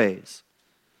sobering of ways.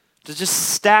 To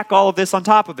just stack all of this on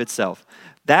top of itself.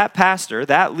 That pastor,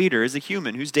 that leader is a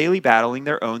human who's daily battling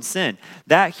their own sin.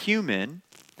 That human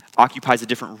occupies a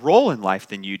different role in life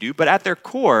than you do, but at their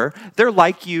core, they're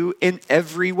like you in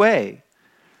every way.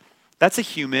 That's a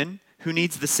human who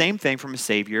needs the same thing from a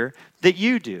Savior that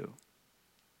you do.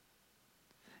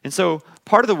 And so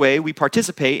part of the way we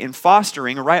participate in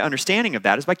fostering a right understanding of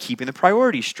that is by keeping the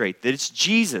priorities straight. That it's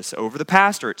Jesus over the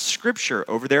pastor. It's Scripture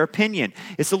over their opinion.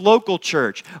 It's the local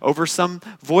church over some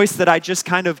voice that I just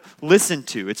kind of listened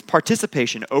to. It's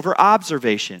participation over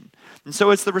observation. And so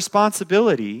it's the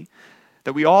responsibility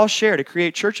that we all share to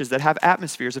create churches that have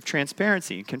atmospheres of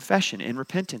transparency and confession and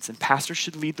repentance. And pastors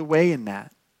should lead the way in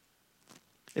that.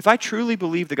 If I truly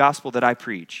believe the gospel that I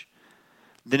preach,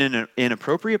 then in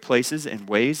appropriate places and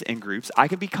ways and groups, I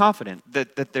can be confident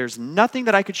that there's nothing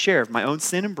that I could share of my own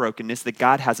sin and brokenness that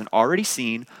God hasn't already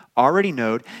seen, already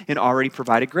known, and already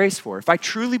provided grace for. If I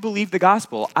truly believe the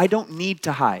gospel, I don't need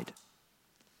to hide.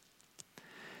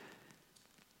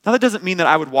 Now that doesn't mean that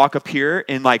I would walk up here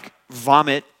and like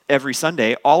vomit every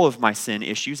Sunday all of my sin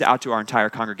issues out to our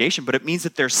entire congregation, but it means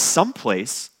that there's some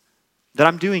place that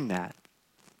I'm doing that.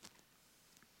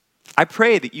 I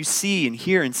pray that you see and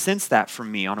hear and sense that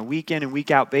from me on a week in and week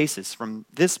out basis from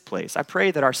this place. I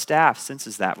pray that our staff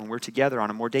senses that when we're together on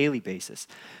a more daily basis,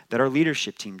 that our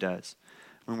leadership team does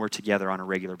when we're together on a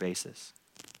regular basis.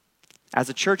 As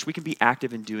a church, we can be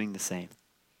active in doing the same.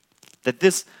 That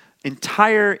this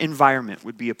entire environment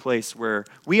would be a place where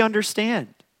we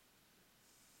understand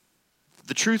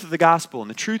the truth of the gospel and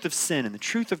the truth of sin and the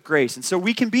truth of grace. And so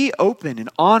we can be open and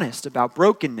honest about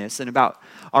brokenness and about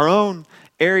our own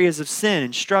areas of sin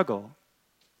and struggle.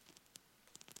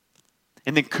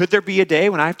 And then could there be a day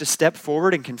when I have to step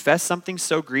forward and confess something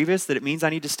so grievous that it means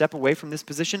I need to step away from this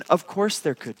position? Of course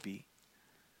there could be.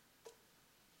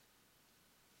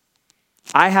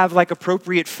 I have like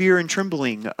appropriate fear and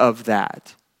trembling of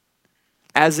that,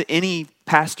 as any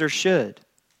pastor should.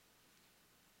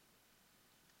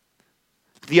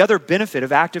 The other benefit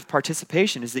of active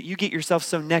participation is that you get yourself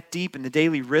so neck deep in the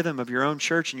daily rhythm of your own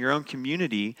church and your own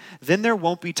community, then there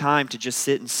won't be time to just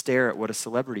sit and stare at what a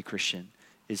celebrity Christian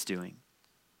is doing.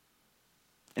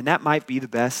 And that might be the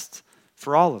best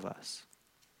for all of us.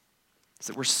 Is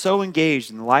that we're so engaged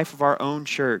in the life of our own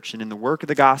church and in the work of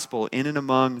the gospel in and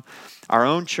among our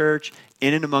own church,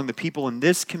 in and among the people in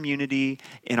this community,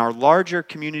 in our larger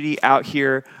community out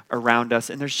here around us,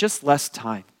 and there's just less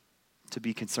time to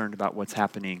be concerned about what's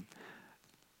happening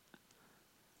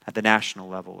at the national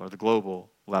level or the global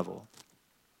level.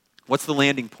 What's the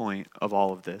landing point of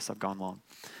all of this? I've gone long.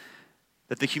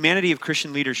 That the humanity of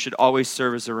Christian leaders should always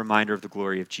serve as a reminder of the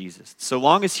glory of Jesus. So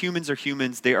long as humans are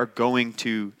humans, they are going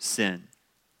to sin.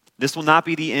 This will not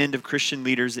be the end of Christian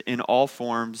leaders in all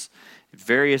forms,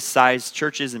 various size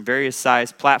churches and various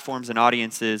size platforms and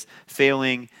audiences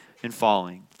failing and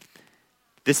falling.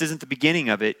 This isn't the beginning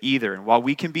of it either. And while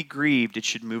we can be grieved, it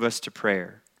should move us to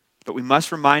prayer. But we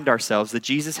must remind ourselves that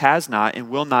Jesus has not and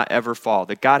will not ever fall,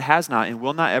 that God has not and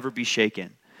will not ever be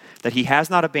shaken, that he has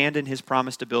not abandoned his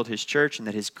promise to build his church, and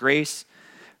that his grace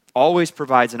always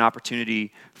provides an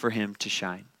opportunity for him to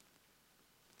shine.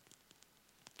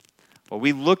 While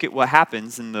we look at what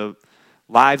happens in the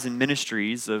lives and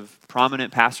ministries of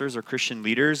prominent pastors or Christian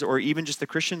leaders, or even just the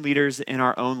Christian leaders in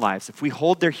our own lives, if we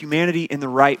hold their humanity in the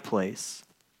right place,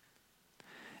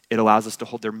 it allows us to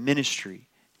hold their ministry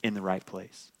in the right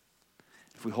place,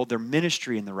 if we hold their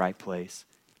ministry in the right place,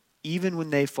 even when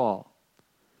they fall,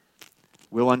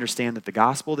 we'll understand that the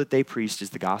gospel that they preached is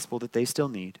the gospel that they still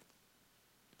need.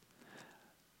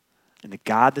 And the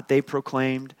God that they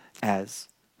proclaimed as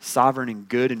sovereign and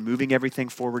good and moving everything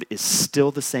forward is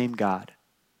still the same God.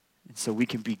 And so we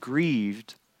can be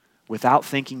grieved without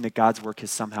thinking that God's work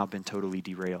has somehow been totally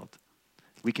derailed.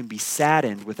 We can be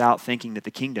saddened without thinking that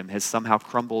the kingdom has somehow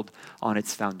crumbled on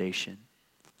its foundation.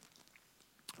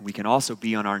 We can also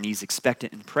be on our knees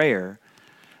expectant in prayer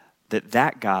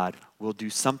that God will do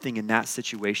something in that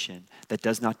situation that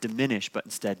does not diminish but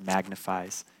instead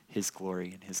magnifies his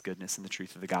glory and his goodness and the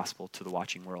truth of the gospel to the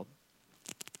watching world.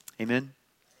 Amen?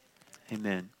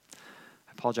 Amen.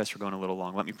 I apologize for going a little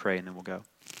long. Let me pray and then we'll go.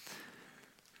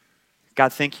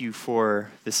 God, thank you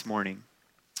for this morning,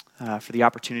 for the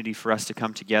opportunity for us to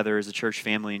come together as a church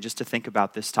family and just to think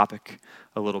about this topic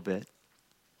a little bit.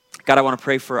 God, I want to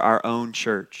pray for our own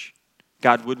church.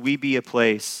 God, would we be a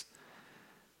place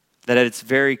that at its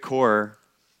very core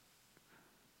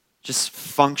just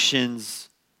functions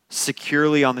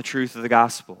securely on the truth of the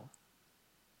gospel,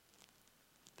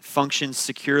 functions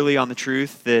securely on the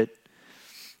truth that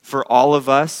for all of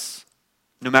us,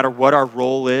 no matter what our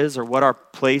role is or what our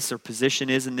place or position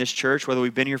is in this church, whether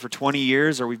we've been here for 20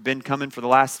 years or we've been coming for the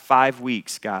last 5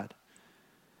 weeks, God,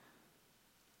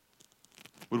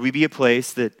 would we be a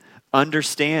place that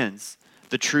understands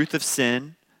the truth of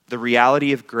sin, the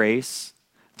reality of grace,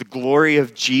 the glory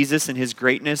of Jesus and his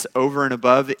greatness over and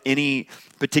above any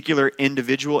particular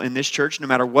individual in this church, no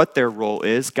matter what their role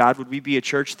is? God, would we be a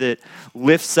church that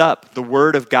lifts up the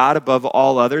word of God above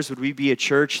all others? Would we be a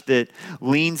church that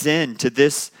leans into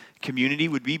this community?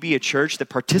 Would we be a church that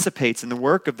participates in the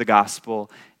work of the gospel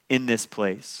in this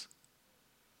place?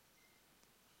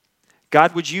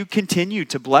 God, would you continue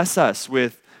to bless us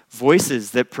with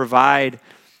voices that provide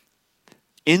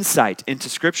insight into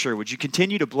Scripture? Would you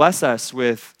continue to bless us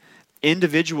with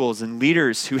individuals and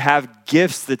leaders who have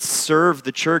gifts that serve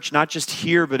the church, not just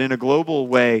here, but in a global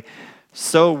way,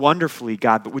 so wonderfully,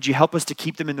 God? But would you help us to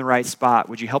keep them in the right spot?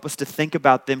 Would you help us to think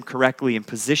about them correctly and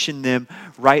position them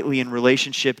rightly in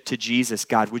relationship to Jesus,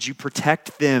 God? Would you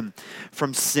protect them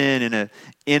from sin and an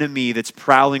enemy that's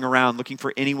prowling around looking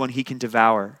for anyone he can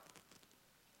devour?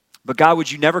 But God,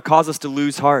 would you never cause us to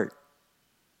lose heart?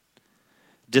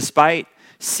 Despite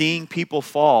seeing people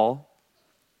fall,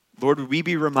 Lord, would we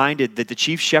be reminded that the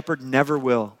chief shepherd never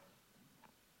will.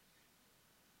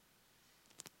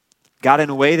 God, in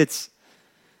a way that's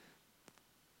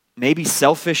maybe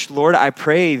selfish, Lord, I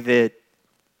pray that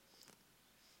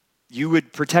you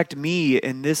would protect me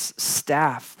and this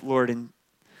staff, Lord, in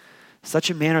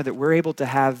such a manner that we're able to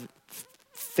have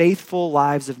faithful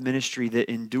lives of ministry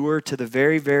that endure to the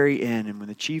very, very end. And when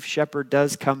the chief shepherd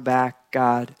does come back,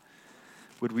 God,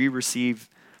 would we receive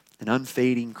an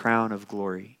unfading crown of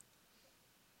glory?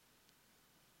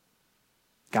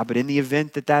 God, but in the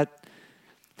event that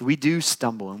we do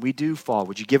stumble and we do fall,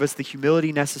 would you give us the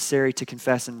humility necessary to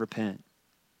confess and repent?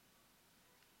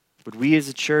 Would we as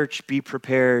a church be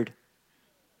prepared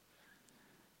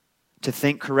to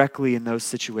think correctly in those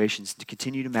situations, to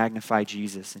continue to magnify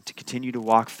Jesus and to continue to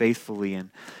walk faithfully and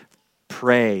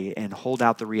pray and hold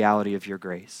out the reality of your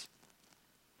grace?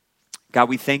 God,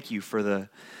 we thank you for the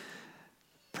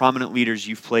prominent leaders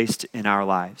you've placed in our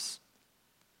lives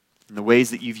and the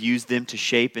ways that you've used them to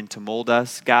shape and to mold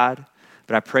us, God.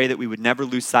 But I pray that we would never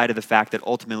lose sight of the fact that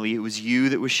ultimately it was you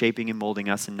that was shaping and molding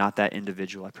us and not that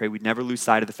individual. I pray we'd never lose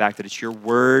sight of the fact that it's your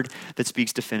word that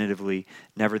speaks definitively,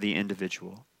 never the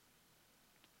individual.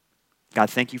 God,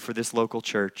 thank you for this local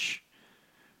church,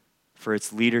 for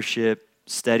its leadership,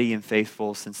 steady and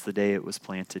faithful since the day it was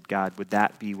planted. God, would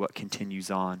that be what continues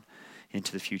on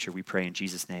into the future? We pray in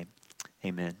Jesus' name.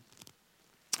 Amen.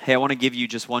 Hey, I want to give you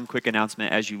just one quick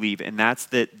announcement as you leave, and that's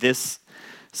that this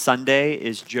Sunday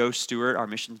is Joe Stewart, our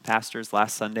mission pastor's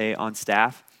last Sunday on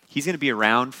staff. He's going to be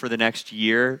around for the next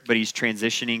year, but he's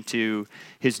transitioning to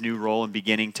his new role and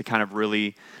beginning to kind of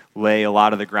really lay a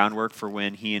lot of the groundwork for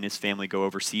when he and his family go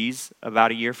overseas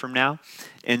about a year from now.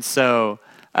 And so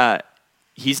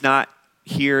he's not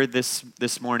here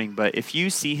this morning, but if you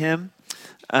see him,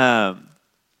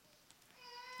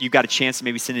 you've got a chance to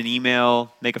maybe send an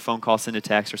email, make a phone call, send a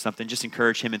text or something. Just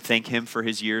encourage him and thank him for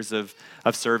his years of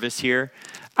service here.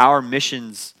 Our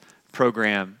missions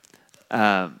program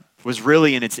was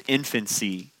really in its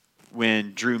infancy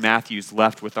when Drew Matthews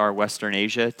left with our Western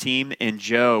Asia team. And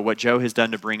what Joe has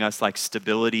done to bring us like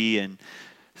stability and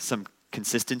some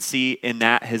consistency in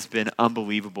that has been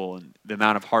unbelievable. And the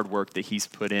amount of hard work that he's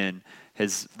put in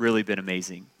has really been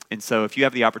amazing. And so if you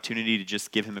have the opportunity to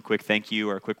just give him a quick thank you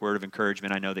or a quick word of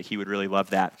encouragement, I know that he would really love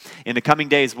that. In the coming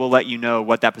days, we'll let you know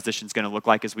what that position is going to look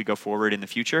like as we go forward in the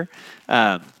future.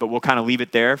 But we'll kind of leave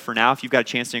it there for now. If you've got a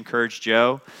chance to encourage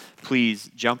Joe,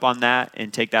 please jump on that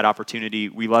and take that opportunity.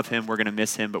 We love him. We're going to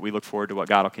miss him, but we look forward to what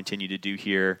God will continue to do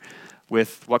here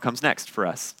with what comes next for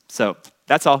us. So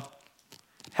that's all.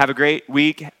 Have a great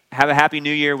week. Have a happy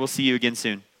new year. We'll see you again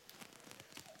soon.